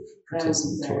collaborative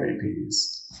participatory piece.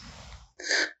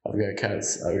 I've got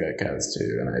cats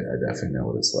too, and I definitely know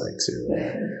what it's like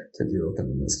to deal with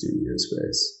them in the studio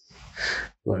space.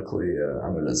 Luckily,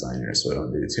 I'm a designer, so I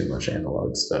don't do too much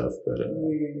analog stuff, but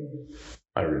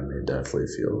my roommate definitely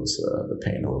feels the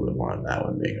pain a little bit more on that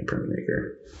one, being a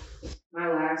printmaker. My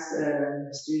last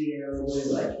studio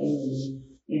was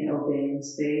in open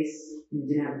space, and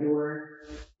didn't have a door,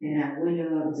 and had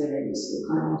windows, and I just would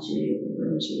climb on shit and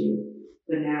ruin shit.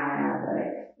 But now I have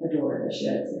a door that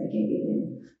shuts and I can't get in.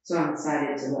 So I'm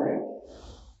excited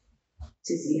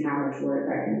to see how much work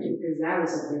I can do, because that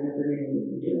was something that prevented me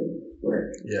from doing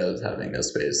work. Yeah, having a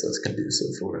space that's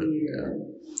conducive for it. Yeah.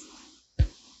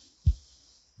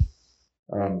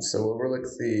 So what were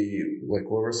what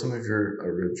were some of your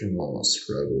original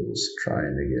struggles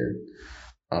trying to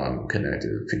get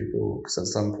connected with people?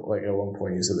 Because at one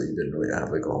point you said that you didn't really have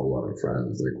a whole lot of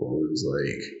friends.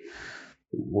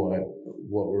 What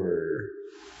were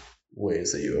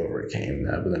ways that you overcame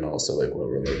that, but then also what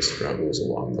were struggles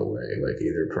along the way,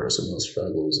 either personal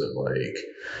struggles of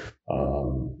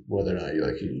whether or not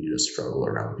you just struggle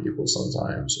around people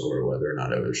sometimes, or whether or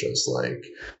not it was just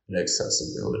an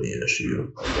accessibility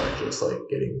issue, just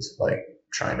getting to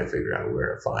trying to figure out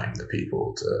where to find the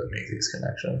people to make these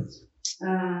connections. A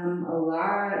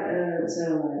lot of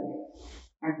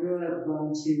I grew up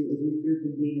going to a youth group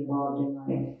and being involved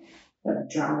in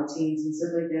drama teams and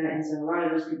stuff like that, and so a lot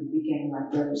of those people became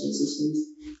brothers and sisters,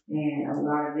 and a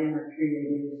lot of them are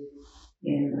creative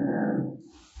and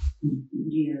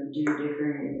do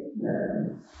different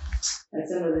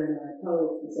some of them are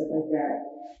poets and stuff like that,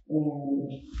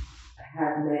 and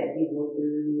have met people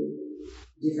through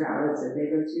different outlets that they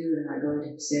go to, and I go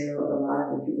into Paseo. A lot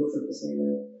of the people from Paseo,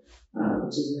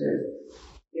 which is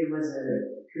it was a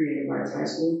creative arts high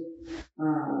school.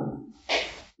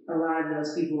 A lot of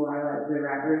those people are the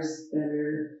rappers that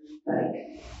are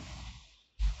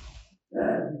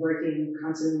working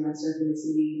constantly on stuff in the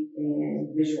city,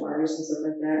 and visual artists and stuff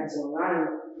like that. And so a lot of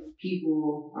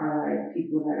people are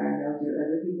people that I know through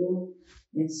other people.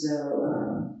 And so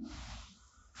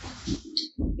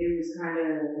it was kind of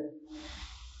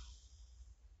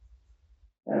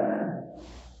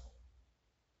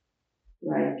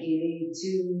like getting to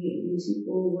meet these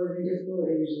people wasn't difficult.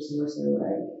 It was just more so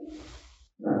like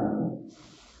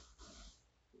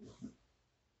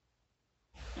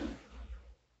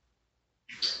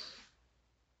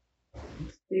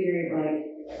figuring like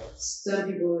some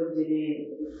people didn't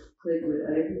click with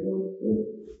other people.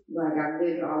 Like I've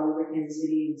lived all over Kansas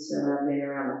City, and so I've been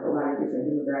around like a lot of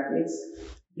different demographics.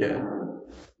 Yeah.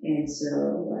 And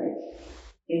so like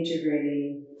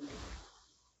integrating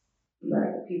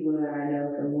like people that I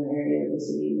know from one area of the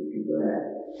city with people that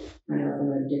I know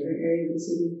from a different area of the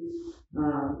city,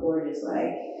 or just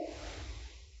like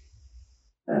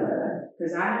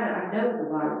because I've dealt with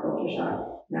a lot of culture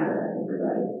shock now that I think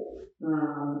about it.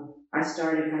 I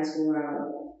started high school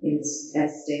out at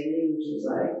Staley, which is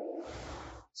like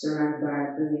surrounded by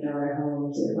 $1 billion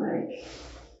homes, and like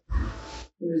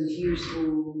it was a huge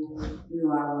school with a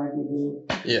lot of white people.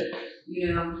 Yeah.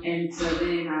 You know, and so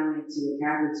then I went to a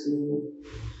Catholic school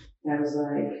that was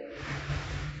like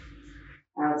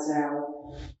out south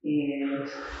and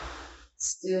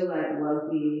still like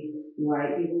wealthy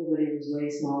white people, but it was way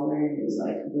smaller and it was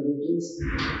like religious.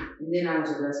 And then I was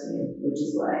a Wesleyan, which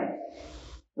is like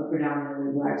a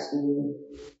predominantly black school.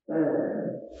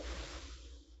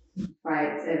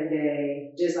 Fights every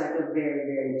day, just like a very,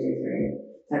 very different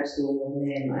type of school. And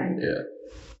then like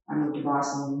I moved to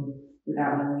Boston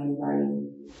without knowing anybody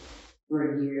for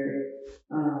a year,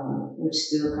 which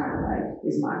still kind of like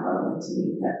is mind-boggling to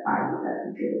me that I did that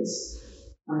because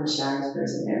I'm the shyest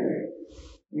person ever.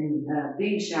 And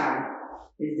being shy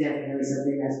is definitely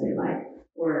something that's been like,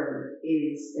 or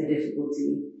is a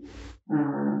difficulty.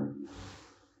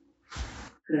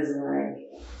 Because like,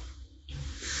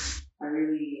 I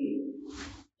really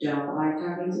don't like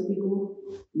talking to people,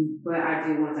 but I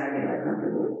do once I get like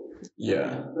comfortable. Yeah.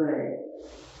 But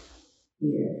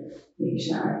yeah, being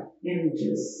shy and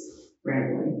just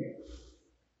rambling.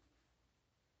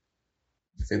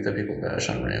 I think that people bash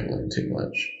on rambling too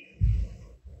much.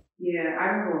 Yeah, I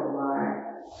ramble a lot.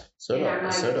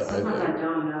 Sometimes I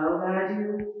don't know that I do,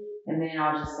 and then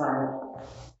I'll just like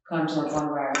come to a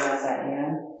point where I realize I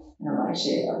am, and I'm like,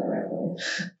 shit, I've been rambling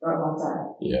for a long time.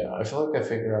 Yeah, I feel like I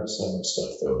figured out so much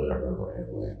stuff though whenever I'm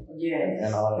rambling. Yeah.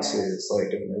 And honestly, it's like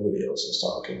if nobody else is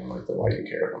talking, I'm like, then why do you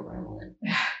care if I'm rambling?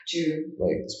 True.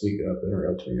 Like, speak up,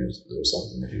 interrupt me, or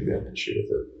something if you've got an issue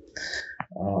with it.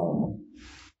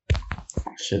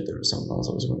 Shit, there was something else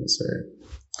I was going to say.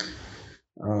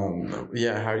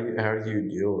 Yeah, how do you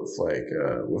deal with like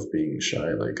with being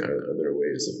shy? Like, are there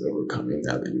ways of overcoming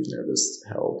that you've noticed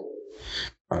help?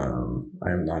 I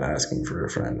am not asking for a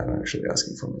friend. I'm actually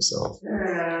asking for myself.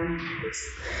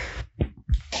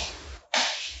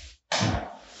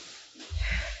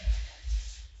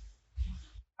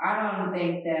 I don't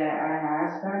think that I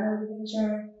have kind of been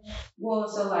shy. Well,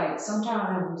 so like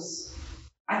sometimes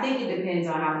I think it depends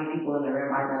on how many people in the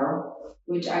room I know,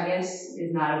 which I guess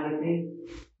is not a good thing.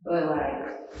 But like,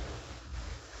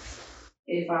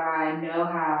 if I know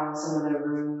how some of the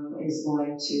room is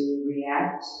going to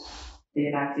react,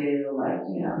 then I feel like,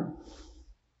 you know,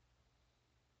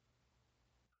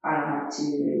 I don't have to,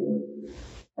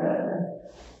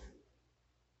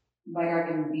 like I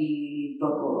can be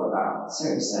vocal about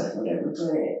certain stuff, whatever, but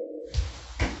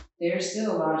there's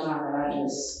still a lot of time that I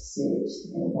just sit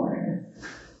in the corner,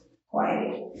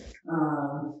 quiet,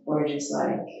 or just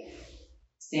like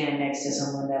stand next to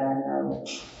someone that I know.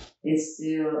 It's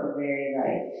still a very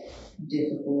like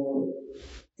difficult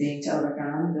thing to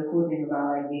overcome. The cool thing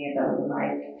about like being at the open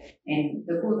mic, and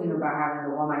the cool thing about having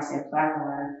the One Mic Stand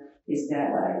platform is that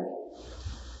like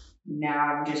now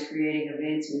I'm just creating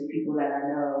events with people that I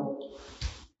know,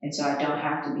 and so I don't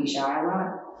have to be shy a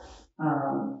lot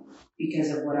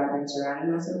because of what I've been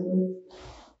surrounding myself with.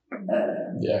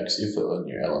 Yeah, because you feel in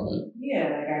your element. Yeah,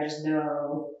 like I just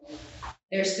know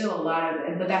there's still a lot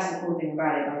of, but that's the cool thing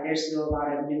about it. Like there's still a lot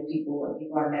of new people and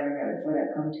people I've never met before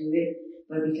that come to it.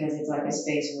 But because it's like a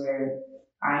space where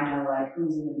I know like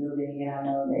who's in the building and I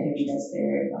know the energy that's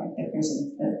there, like the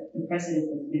precedent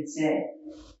has been set.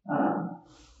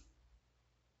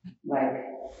 Like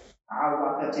I'll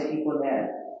walk up to people that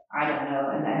I don't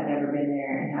know and that have never been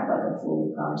there and have like a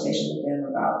full conversation with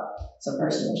them about some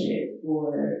personal shit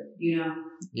or, you know?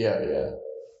 Yeah.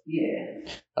 Yeah.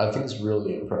 I think it's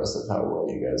really impressive how well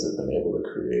you guys have been able to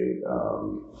create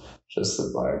just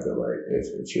the vibe that like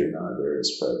if you're not there to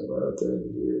spread love,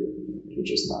 then you're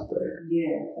just not there.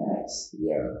 Yeah, facts.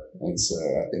 Yeah, and so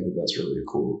I think that's really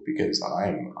cool because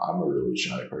I'm a really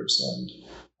shy person.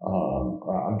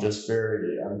 I'm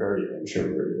very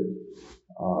introverted,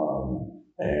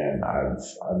 and I'm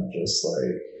just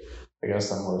like, I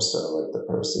guess I'm more so like the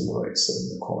person to like sit in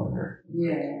the corner,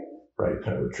 yeah, write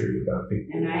poetry about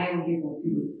people. and I am people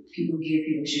give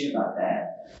people shit about that.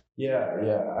 Yeah.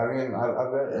 I mean,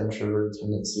 I've got introvert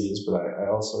tendencies, but I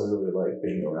also really like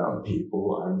being around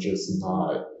people. I'm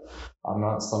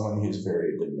not someone who's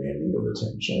very demanding of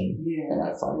attention, and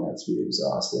I find that to be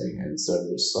exhausting. And so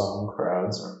there's some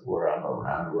crowds where I'm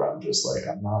around where I'm just like,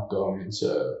 I'm not going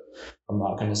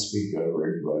to speak over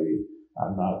anybody.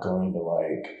 I'm not going to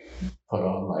like put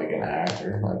on like an act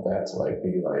or anything like that to like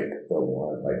be like the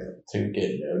one like to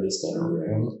get noticed in a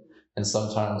room. And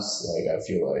sometimes like I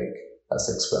feel like that's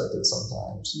expected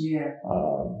sometimes. Yeah.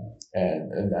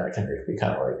 And that can make me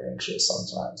kind of like anxious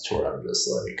sometimes to where I'm just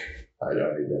like, I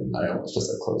almost just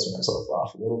like close myself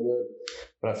off a little bit.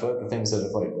 But I feel like the things that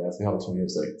have like definitely helped me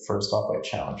is like, first off, like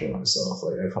challenging myself.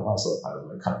 Like I put myself out of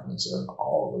my comfort zone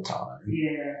all the time.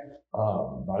 Yeah.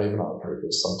 Not even on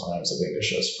purpose. Sometimes I think it's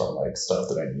just from like stuff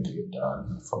that I need to get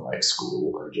done from like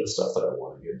school or just stuff that I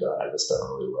want to get done. I just don't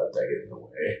really let that get in the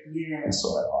way. Yeah. And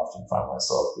so I often find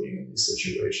myself being in these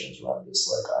situations where I'm just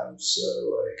like, I'm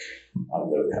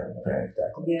literally having a panic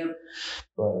attack. Yeah.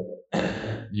 But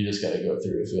you just got to go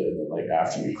through with it. And then like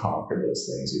after you conquer those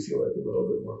things, you feel like a little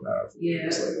bit more powerful.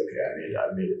 Yeah. It's like, okay,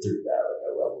 I made it through that. Like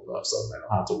I leveled up something. I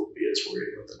don't have to be as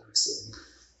worried about the next thing.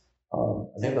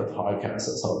 I think the podcast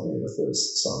has helped me with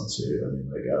this some too. I mean,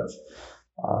 like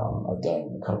I've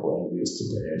done a couple interviews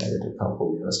today, and I did a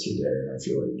couple yesterday, and I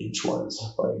feel like each one's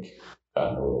like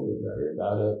gotten a little bit better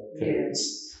about it. Because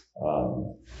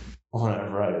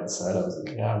whenever I had said, I was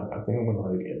like, yeah, I think I'm gonna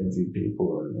like interview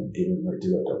people and then even like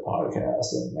do like a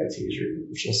podcast. And my teacher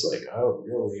was just like, oh,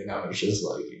 really? And I was just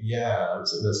like, yeah. I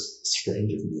was like, that's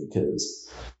strange of me because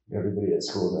everybody at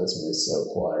school knows me is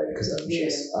so quiet because I'm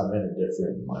in a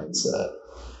different mindset.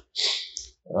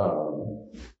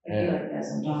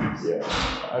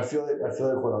 I feel like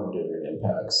what I'm doing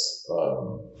impacts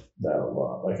that a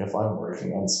lot. Like if I'm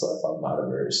working on stuff, I'm not a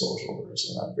very social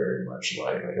person. I'm very much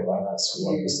like if I'm at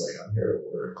school, I'm just like I'm here to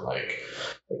work. Like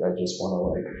I just want to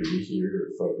like be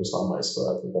here, focused on my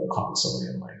stuff. Like I'm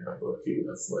constantly in my notebook, even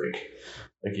if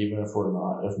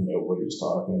nobody's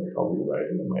talking, like I'll be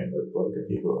writing in my notebook, and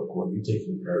people are like, "What are you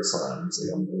taking notes on?" It's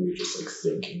like I'm really just like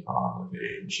thinking on the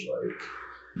page, like.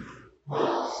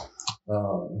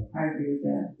 I agree with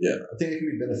that. Yeah, I think it can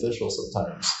be beneficial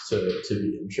sometimes to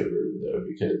be introverted though,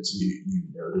 because you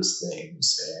notice things,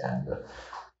 and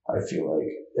I feel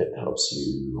like it helps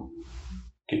you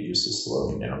get used to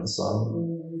slowing down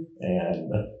some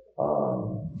and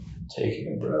taking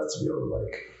a breath to be able to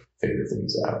like figure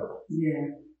things out. Yeah.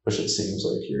 Which it seems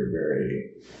like you're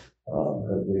very,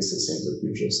 at least it seems like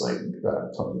you've just like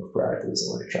got plenty of practice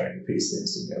and like trying to piece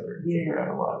things together and figure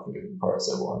out a lot of moving parts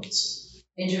at once.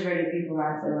 Introverted people,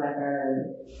 I feel like,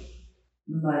 are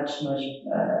much,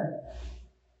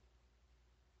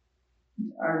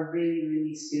 are really,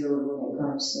 really skilled when it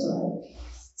comes to like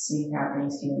seeing how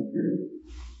things can improve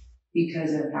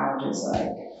because of how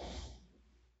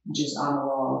just on the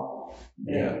wall,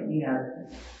 it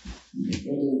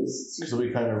is. Because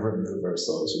we kind of remove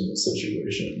ourselves from the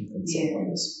situation in some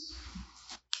ways.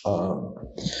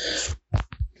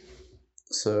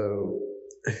 So,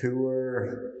 who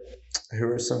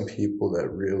are some people that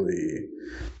really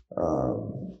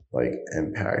like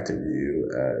impacted you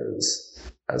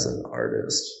as an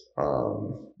artist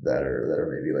that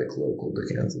are maybe like local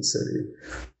to Kansas City?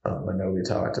 I know we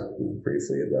talked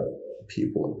briefly about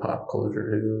people in pop culture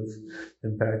who've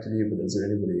impacted you, but is there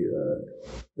anybody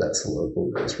that's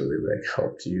local that's really like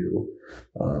helped you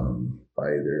by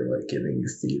either like giving you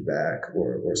feedback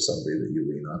or somebody that you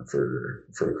lean on for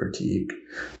critique,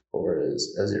 or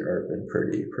has your art been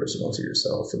pretty personal to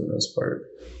yourself for the most part?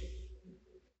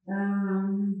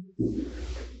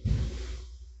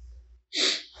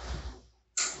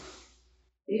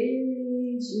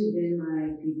 It's been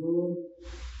like people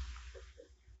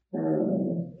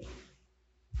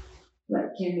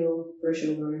like Kendall for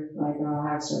sure. Like I'll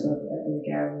have stuff up at the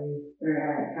gallery or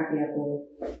at Happy Apple.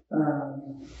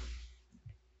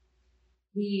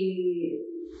 He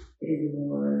is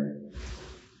more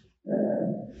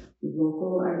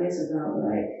vocal, I guess, about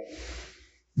like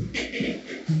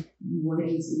what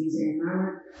he sees in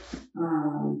art.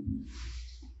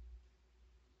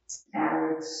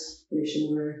 Alex for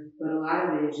sure, but a lot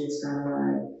of it is just kind of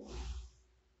like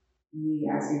me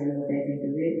asking them what they think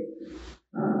of it.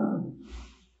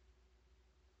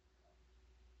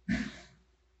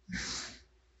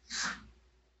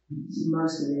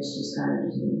 Most of it's just kind of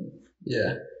just me.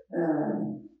 Yeah.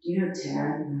 Do you know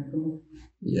Tad Michael?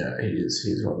 Yeah,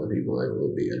 he's one of the people I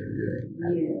will be interviewing.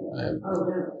 Yeah.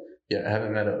 No. Yeah, I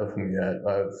haven't met up with him yet.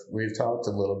 We've talked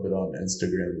a little bit on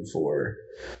Instagram before,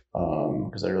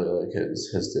 because I really like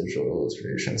his digital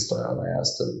illustration style. And I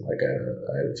asked him, like, I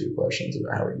had a few questions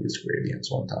about how he used gradients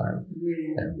one time,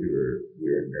 and we were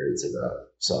nerds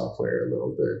about software a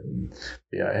little bit. And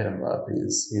yeah, I hit him up. He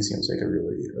seems like a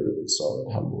really solid,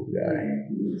 humble guy.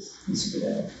 Yeah, he's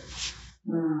good.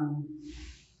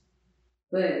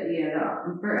 But yeah,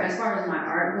 as far as my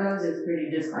art goes, it's pretty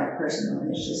just like personal.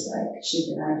 It's just like shit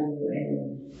that I do,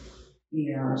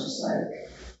 and it's just like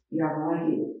y'all like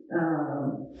it.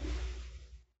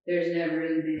 There's never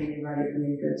really been anybody for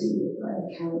me to go to with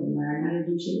like how to learn how to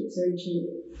do certain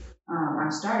shit. I'm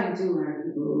starting to learn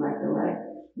people who like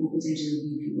will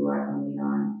potentially be people I can lean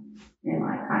on and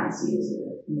like kind of see as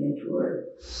a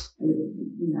mentor with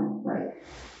like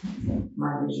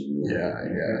my vision.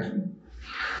 Yeah.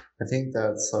 I think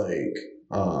that's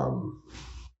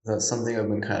that's something I've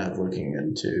been kind of looking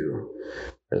into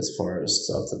as far as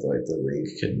stuff that like the link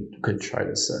could try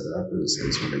to set up is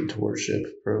mentorship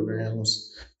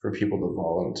programs for people to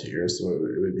volunteer. So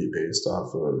it would be based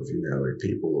off of like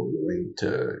people willing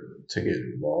to get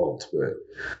involved. But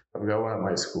I've got one at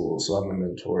my school, so I'm a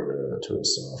mentor to a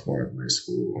sophomore at my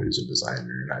school who's a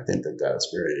designer, and I think that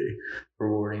that's very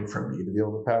rewarding for me to be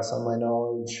able to pass on my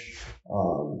knowledge.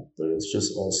 But it's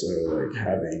just also like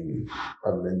having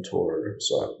a mentor.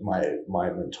 So my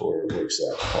mentor works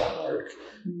at Hallmark,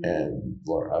 and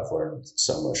I've learned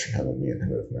so much from him, and me and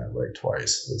him have met like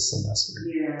twice this semester.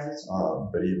 Yeah.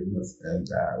 But even within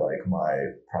that, like my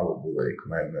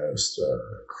most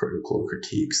critical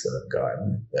critiques that I've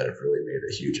gotten that have really made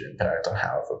a huge impact on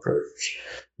how I've approached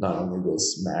not only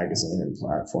this magazine and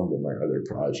platform, but my other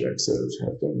projects that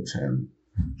have been with him.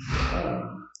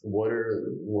 What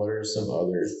are some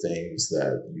other things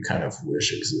that you kind of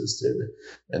wish existed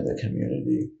in the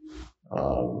community,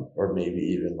 or maybe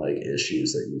even like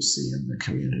issues that you see in the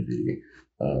community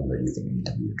that you think need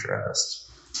to be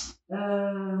addressed?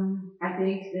 I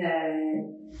think that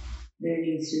there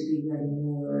needs to be like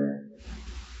more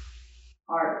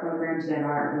art programs that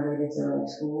aren't related to like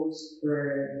schools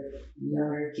for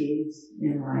younger kids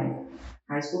and like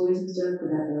high schoolers and stuff,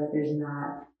 because I feel like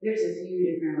there's a few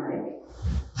different like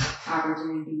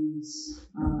opportunities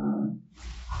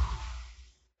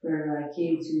for like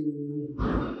kids who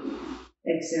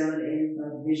excel in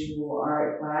like visual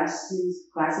art classes,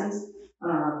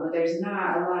 but there's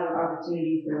not a lot of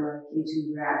opportunity for like kids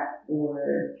who rap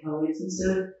or poets and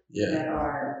stuff that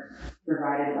are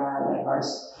provided by like our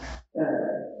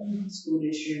school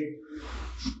district.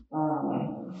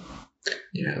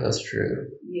 Yeah, that's true.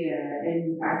 Yeah,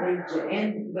 and I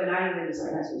think, but not even just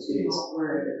like high school students, or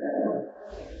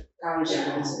college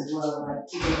students as well, like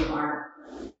people who aren't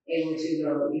able to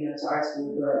go, to art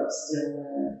school, but still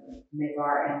make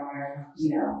art and learn,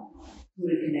 who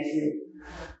to connect with,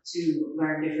 to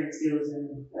learn different skills and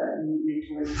meet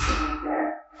mentors and stuff like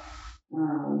that.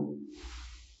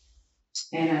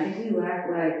 And I think we lack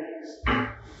like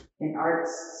an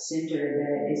arts center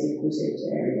that is inclusive to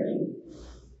everybody.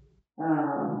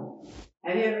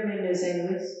 Have you ever been to St.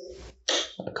 Louis?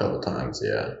 A couple times,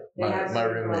 yeah. My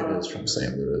roommate is from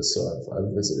St. Louis, so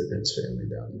I've visited his family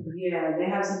down there. Yeah, they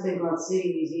have something called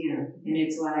City Museum, and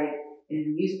it's like an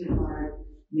amusement park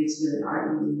mixed with an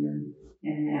art museum,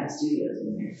 and they have studios in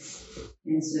there.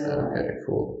 And so, okay,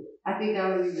 cool. I think that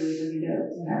would be really something to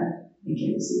have in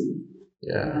Kansas City.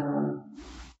 Yeah.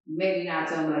 Maybe not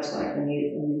so much like an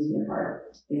amusement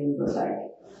park thing, but like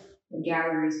a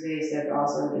gallery space that's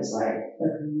also just like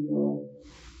a communal,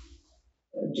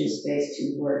 just space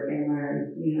to work and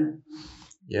learn,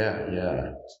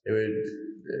 Yeah.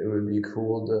 It would be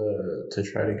cool to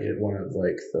try to get one of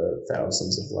like the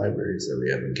thousands of libraries that we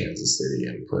have in Kansas City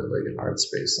and put like an art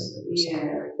space in it or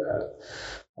something like that.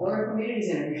 Or a community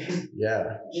center.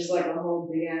 Yeah. Just like a whole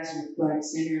big ass like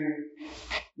center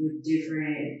with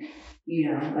different,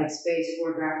 like space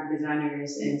for graphic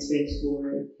designers and space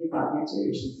for hip hop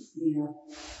dancers,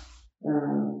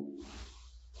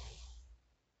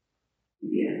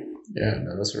 Yeah,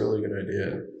 no, that's a really good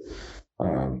idea.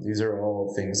 These are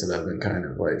all things that I've been kind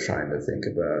of like trying to think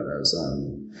about as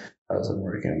I'm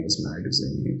working on this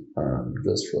magazine,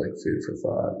 just for like food for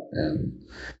thought.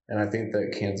 And I think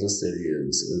that Kansas City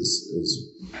is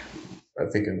I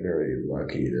think I'm very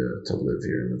lucky to live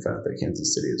here, and the fact that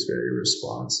Kansas City is very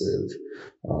responsive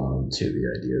to the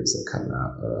ideas that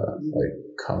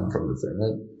come from within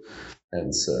it.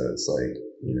 And so it's like,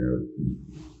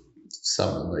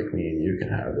 someone like me and you can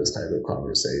have this type of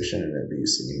conversation and it be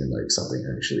seen and like something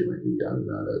actually might be done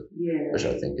about it. Yeah. Which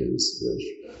I think is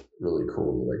really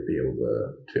cool to like be able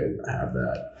to have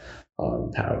that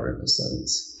power in a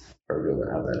sense. are able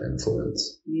to have that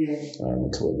influence. Yeah.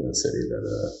 And to live in a city that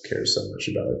cares so much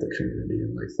about like the community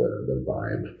and like the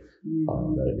vibe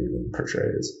that it even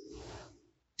portrays.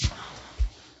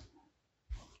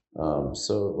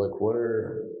 So like what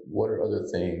are other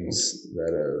things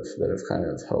that have kind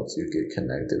of helped you get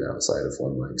connected outside of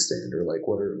One Mic Stand, or like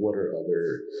what are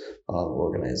other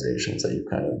organizations that you've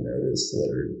kind of noticed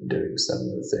that are doing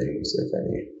similar things, if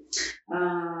any?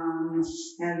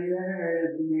 Have you ever heard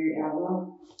of the Married Outlaw?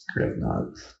 I have not.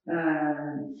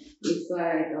 It's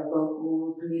like a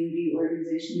local community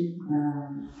organization.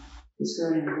 This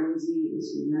girl named Makenzi is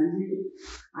who runs it.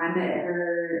 I met her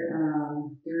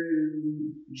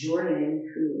through Jordan,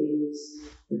 who is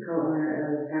the co-owner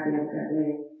of Happy Apple Cafe.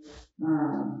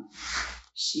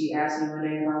 She asked me one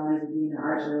day if I wanted to be in the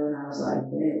art show, and I was like,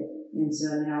 "Bet." And so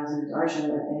then I was in the art show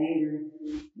at the Hangar,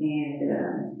 and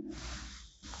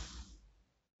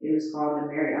it was called the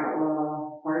Married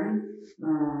Outlaw Party.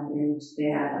 And they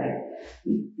had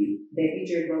they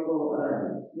featured local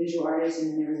visual artists,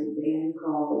 and there was a band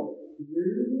called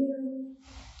Rubio,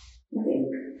 I think,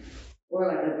 or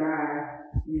like a guy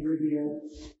named Rubio,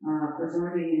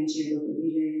 performing, and she had local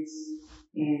DJs.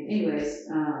 And anyways,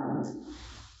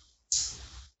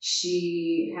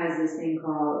 she has this thing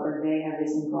called, or they have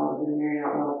this thing called the Married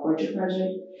Outlaw Portrait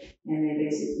Project, and they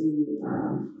basically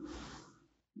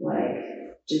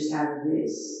just have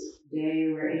this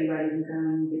day where anybody can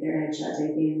come get their headshot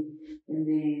taken, and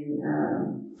then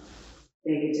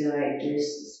they get to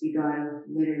just speak on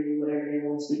literally whatever they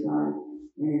want to speak on,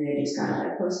 and then they just kind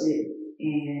of post it.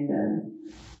 And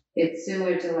it's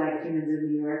similar to Humans of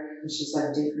New York. It's just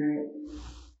different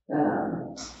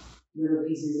little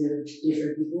pieces of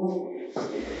different people.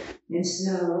 And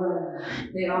so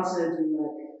they also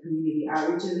do community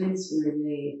outreach events where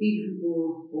they feed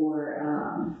people, or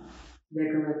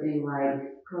they're collecting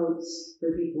coats for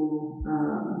people.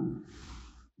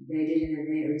 They did an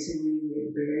event recently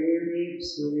with Barrier Babes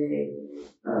where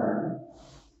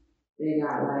they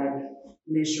got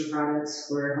menstrual products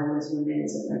for homeless women and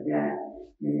stuff like that,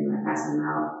 and then pass them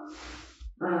out.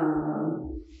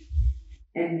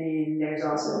 And then there's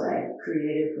also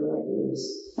creative collectives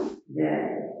that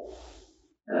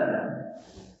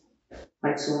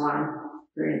Swan,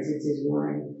 for instance, is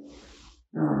one.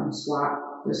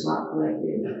 The Swap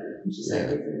Collective, which is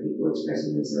different people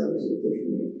expressing themselves with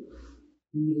different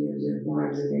mediums and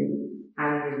forms, and then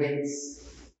having events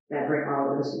that bring all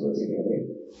of those people together.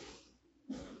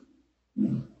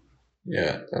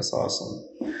 Yeah, that's awesome.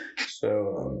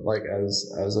 So,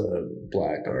 as a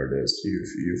Black artist,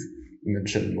 you've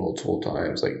mentioned multiple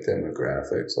times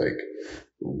demographics.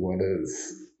 What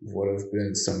have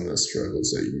been some of the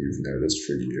struggles that you've noticed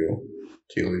for you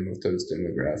dealing with those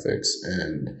demographics,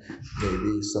 and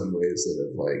maybe some ways that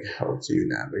have helped you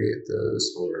navigate those,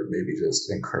 or maybe just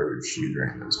encouraged you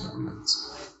during those moments?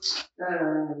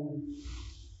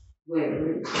 Wait,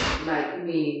 you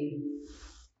mean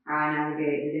I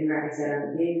navigate the demographics that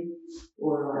I'm in,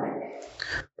 or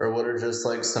what are just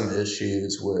some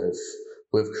issues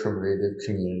with creative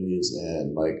communities,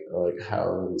 and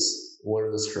what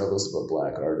are the struggles of a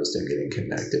Black artist in getting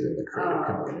connected in the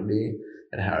creative community,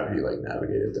 and how have you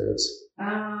navigated those?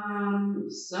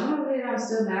 Some of it I'm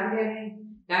still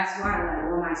navigating. That's why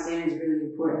One Mic Stand is really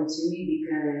important to me,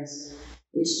 because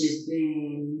it's just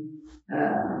been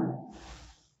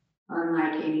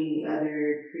unlike any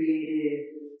other creative.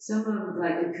 Some of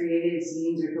the creative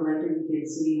scenes or collectives in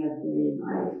Kansas City have been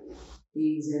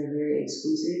things that are very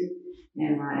exclusive,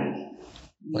 and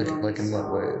in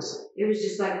what ways? It was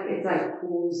just it's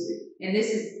pools, and this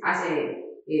is, I say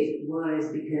it was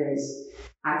because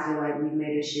I feel we've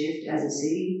made a shift as a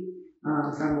city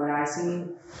from what I've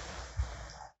seen.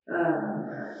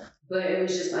 But it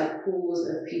was just pools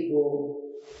of people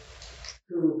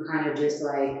who kind of just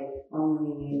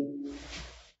only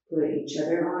put each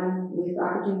other on with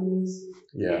opportunities.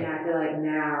 Yeah. And I feel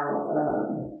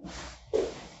now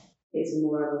it's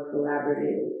more of a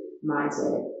collaborative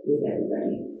mindset with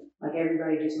everybody.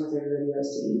 Everybody just wants everybody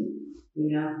else to eat,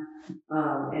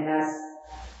 and that's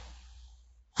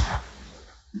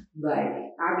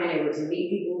I've been able to meet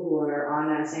people who are on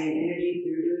that same energy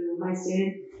through doing One Mic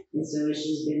Stand, and so it's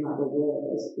just been a web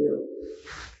that's built.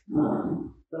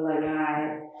 But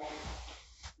I,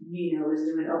 was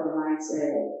doing open mics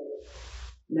at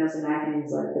Nelson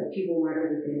Atkins, the people weren't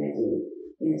really connected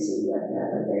in a city like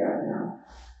that, they are now.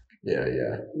 Yeah.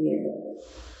 Yeah.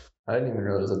 I didn't even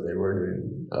realize that they were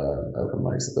doing open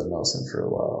mics at the Nelson for a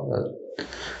while.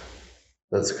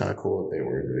 That's kind of cool that they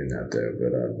were doing that there,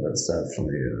 but that's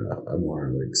definitely a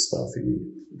more stuffy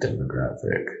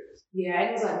demographic. Yeah,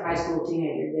 it was high school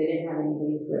teenagers. They didn't have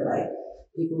anything for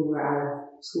people who were out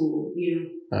of school,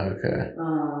 Okay.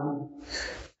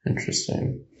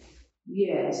 Interesting.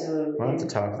 Yeah, so I'll have to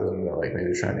talk to them about like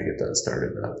maybe trying to get that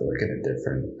started up like in a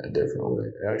different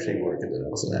way. I actually work at the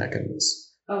Nelson Atkins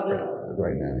right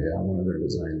now. Yeah, I'm one of their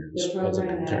designers the as an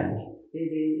program intern.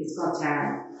 it's called TAG,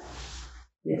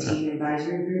 the Team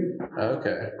Advisory Group.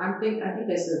 Okay. I think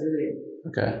they still do it.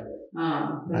 Okay.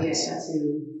 But Nice. yeah,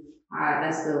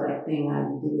 that's the like thing I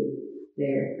did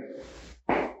there.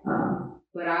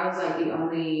 But I was like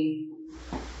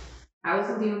I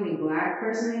wasn't the only Black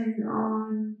person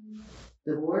on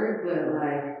the board, but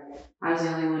like I was the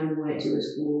only one who went to a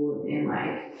school and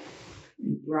like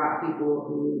brought people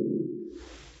who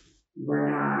were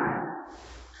not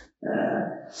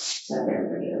like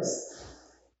everybody else.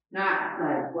 Not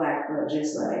like Black, but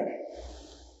just like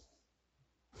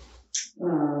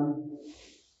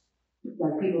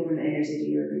people from the inner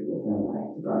city or people from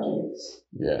like the projects.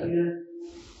 Yeah.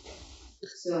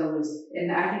 So it was,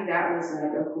 and I think that was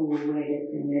like a cool way to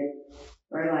connect,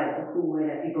 or like a cool way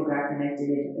that people got connected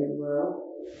as well.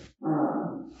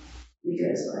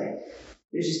 Because like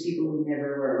there's just people who never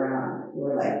were around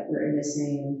or like were in the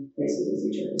same places as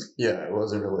each other. Yeah, it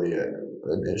wasn't really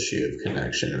an issue of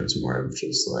connection. It was more of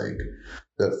just like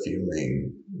the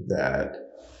feeling that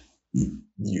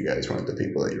you guys weren't the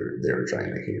people that they were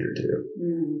trying to cater to.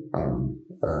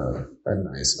 A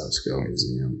nice upscale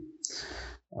museum.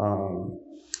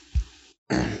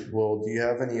 Well, do you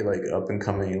have any like up and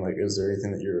coming, like, is there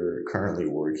anything that you're currently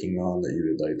working on that you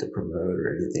would like to promote,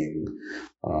 or anything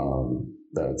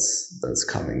that's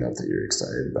coming up that you're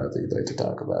excited about that you'd like to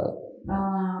talk about?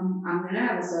 I'm gonna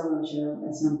have a solo show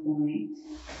at some point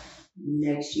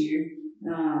next year.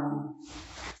 And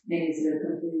it's a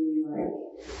completely like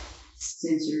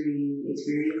sensory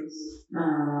experience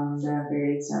that I'm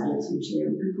very excited to share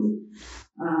with people.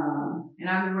 And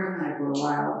I've been working on it for a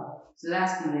while, so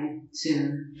that's coming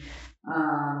soon.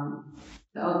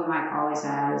 The open mic always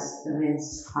has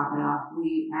events popping off.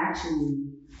 We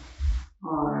actually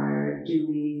are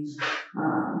doing,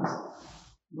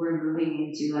 we're moving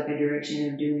into like a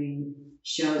direction of doing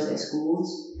shows at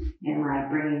schools and like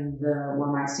bringing the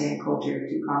one mic stand culture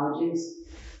to colleges.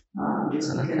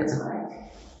 Just because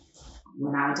like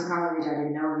when I went to college, I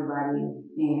didn't know anybody,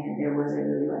 and there wasn't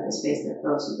really like a space that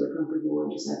felt super comfortable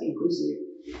and just like inclusive.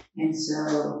 And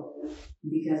so,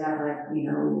 because I like,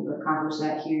 we've accomplished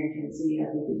that here in Kansas City,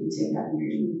 I think we can take that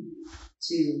energy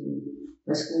to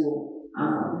the school,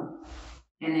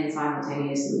 and then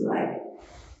simultaneously like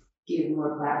give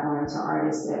more platform to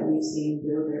artists that we've seen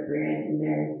build their brand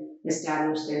and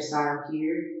establish their style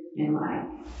here, and like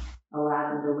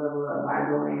allow them to level up by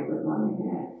going and performing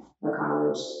at a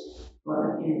college or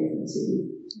like in a different city.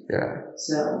 Yeah.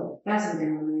 So that's something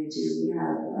we're really into.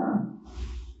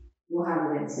 We'll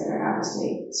have events that are out of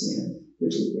state soon,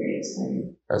 which is very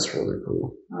exciting. That's really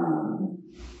cool.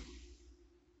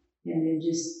 And then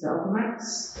just the open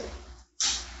mics.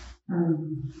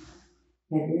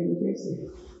 Every other Thursday.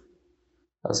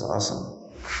 That's awesome.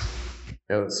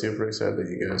 Yeah, that's super excited that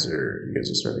you guys are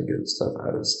starting to get stuff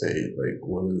out of state. Like,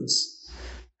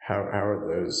 how are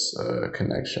those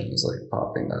connections like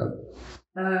popping up?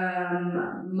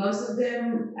 Most of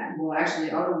them, well,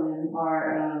 actually, all of them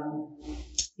are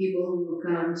people who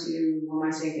come to One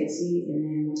Mic Stand KC and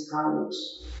then went to college.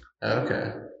 Okay.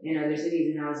 In other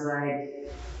cities, and I was like,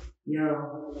 "Yo,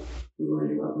 we want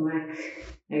to do open mic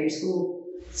at your school.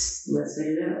 Let's set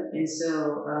it up." And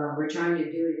so we're trying to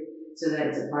do it so that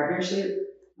it's a partnership.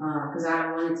 Because I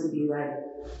don't want it to be like,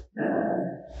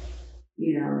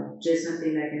 just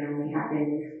something that can only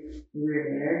happen if we're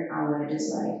there. I want to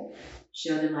just like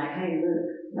show them like, hey, look,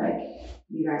 like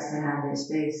you guys can have this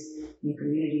space in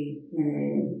community, and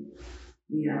then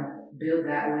build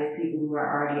that with people who are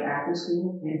already at the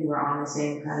school and who are on the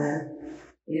same kind of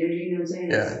energy. You know what I'm saying?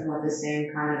 Yeah. Want the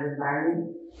same kind of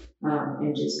environment,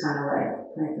 and just kind of like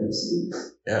plant those seeds.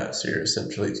 Yeah, so you're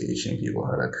essentially teaching people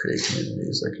how to create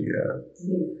communities like you have.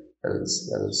 Yeah. That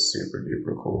is super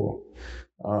duper cool.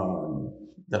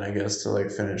 Then I guess to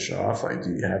like finish off, like,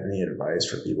 do you have any advice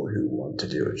for people who want to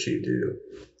do what you do?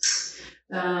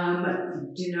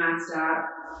 Do not stop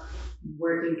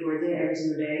working towards it every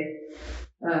single day.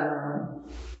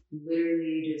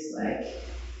 Literally just like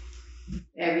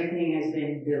everything has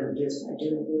been built just by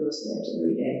doing little steps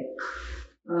every day.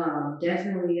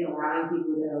 Definitely allowing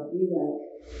people to help you.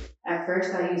 Like at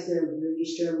first I used to really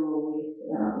struggle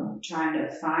with trying to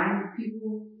find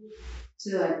people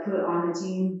to like put on the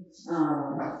team,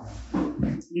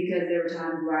 because there were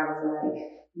times where I was like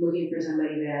looking for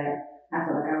somebody that I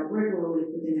felt like I would work well with,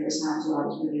 but then there were times where I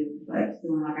was really like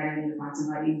feeling like I needed to find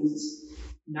somebody who's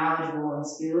knowledgeable and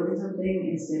skilled in something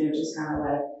instead of just kind of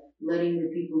like letting the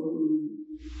people who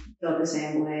felt the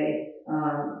same way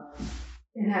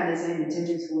and have the same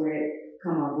intentions for it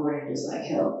come on board and just like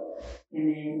help. And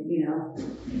then,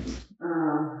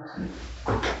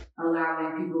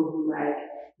 allowing people who like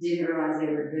didn't realize they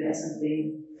were good at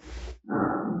something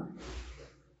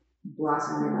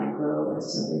blossom and like grow into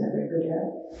something that they're good at.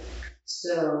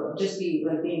 So just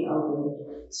being open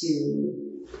to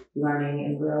learning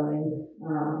and growing.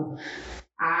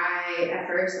 At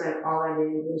first, like all I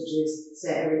did was just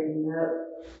set everything up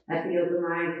at the open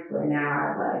mic, but now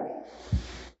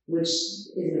which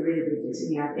isn't really big to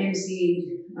me. I've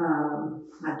emceed,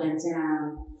 I've done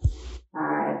sound,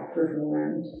 I've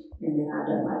performed, and then I've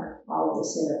done like all of the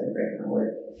setup and breakdown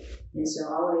work. And so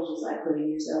always just like putting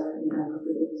yourself in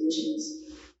uncomfortable positions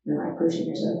and like pushing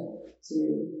yourself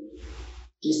to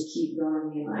just keep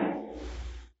going and like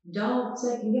don't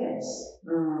second guess.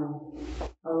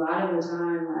 A lot of the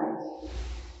time, like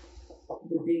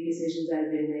the big decisions that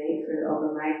have been made for the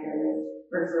open mic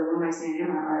or for one mic stand and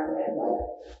my art that like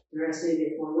thrusted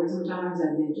it forward sometimes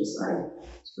have been just like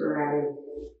sporadic,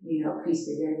 pieced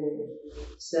together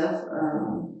stuff.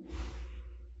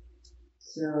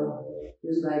 So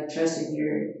just like trusting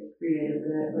your creative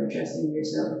gut or trusting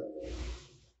yourself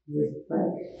with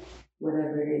like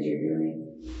whatever it is you're doing,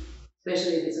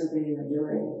 especially if it's something you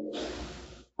enjoy.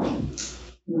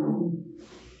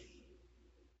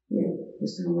 Yeah,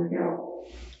 it's gonna work out.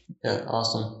 Yeah,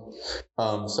 awesome.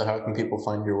 So how can people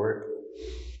find your work?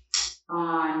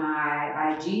 On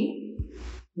my IG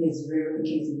is River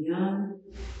Makenzi Young,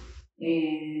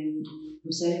 and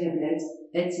I'm setting up an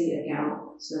Etsy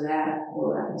account, so that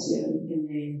will happen soon. And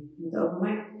then with the open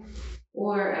mic,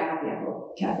 or at Happy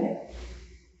Apple Cafe,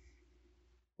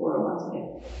 or a Wednesday.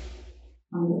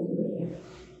 I'm looking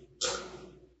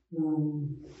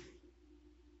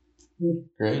yeah.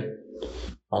 Great.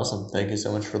 Awesome. Thank you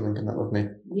so much for linking up with me.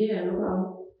 Yeah, no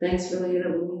problem. Thanks for linking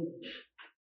up with me.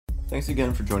 Thanks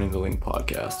again for joining the Link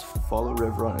podcast. Follow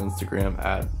River on Instagram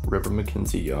at River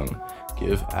Makenzi Young.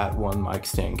 Give at One Mic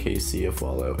Stand KC a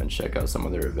follow and check out some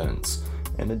of their events.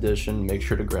 In addition, make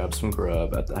sure to grab some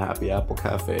grub at the Happy Apple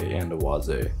Cafe and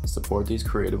Awaze. Support these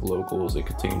creative locals and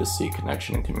continue to seek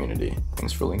connection and community.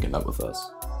 Thanks for linking up with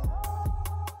us.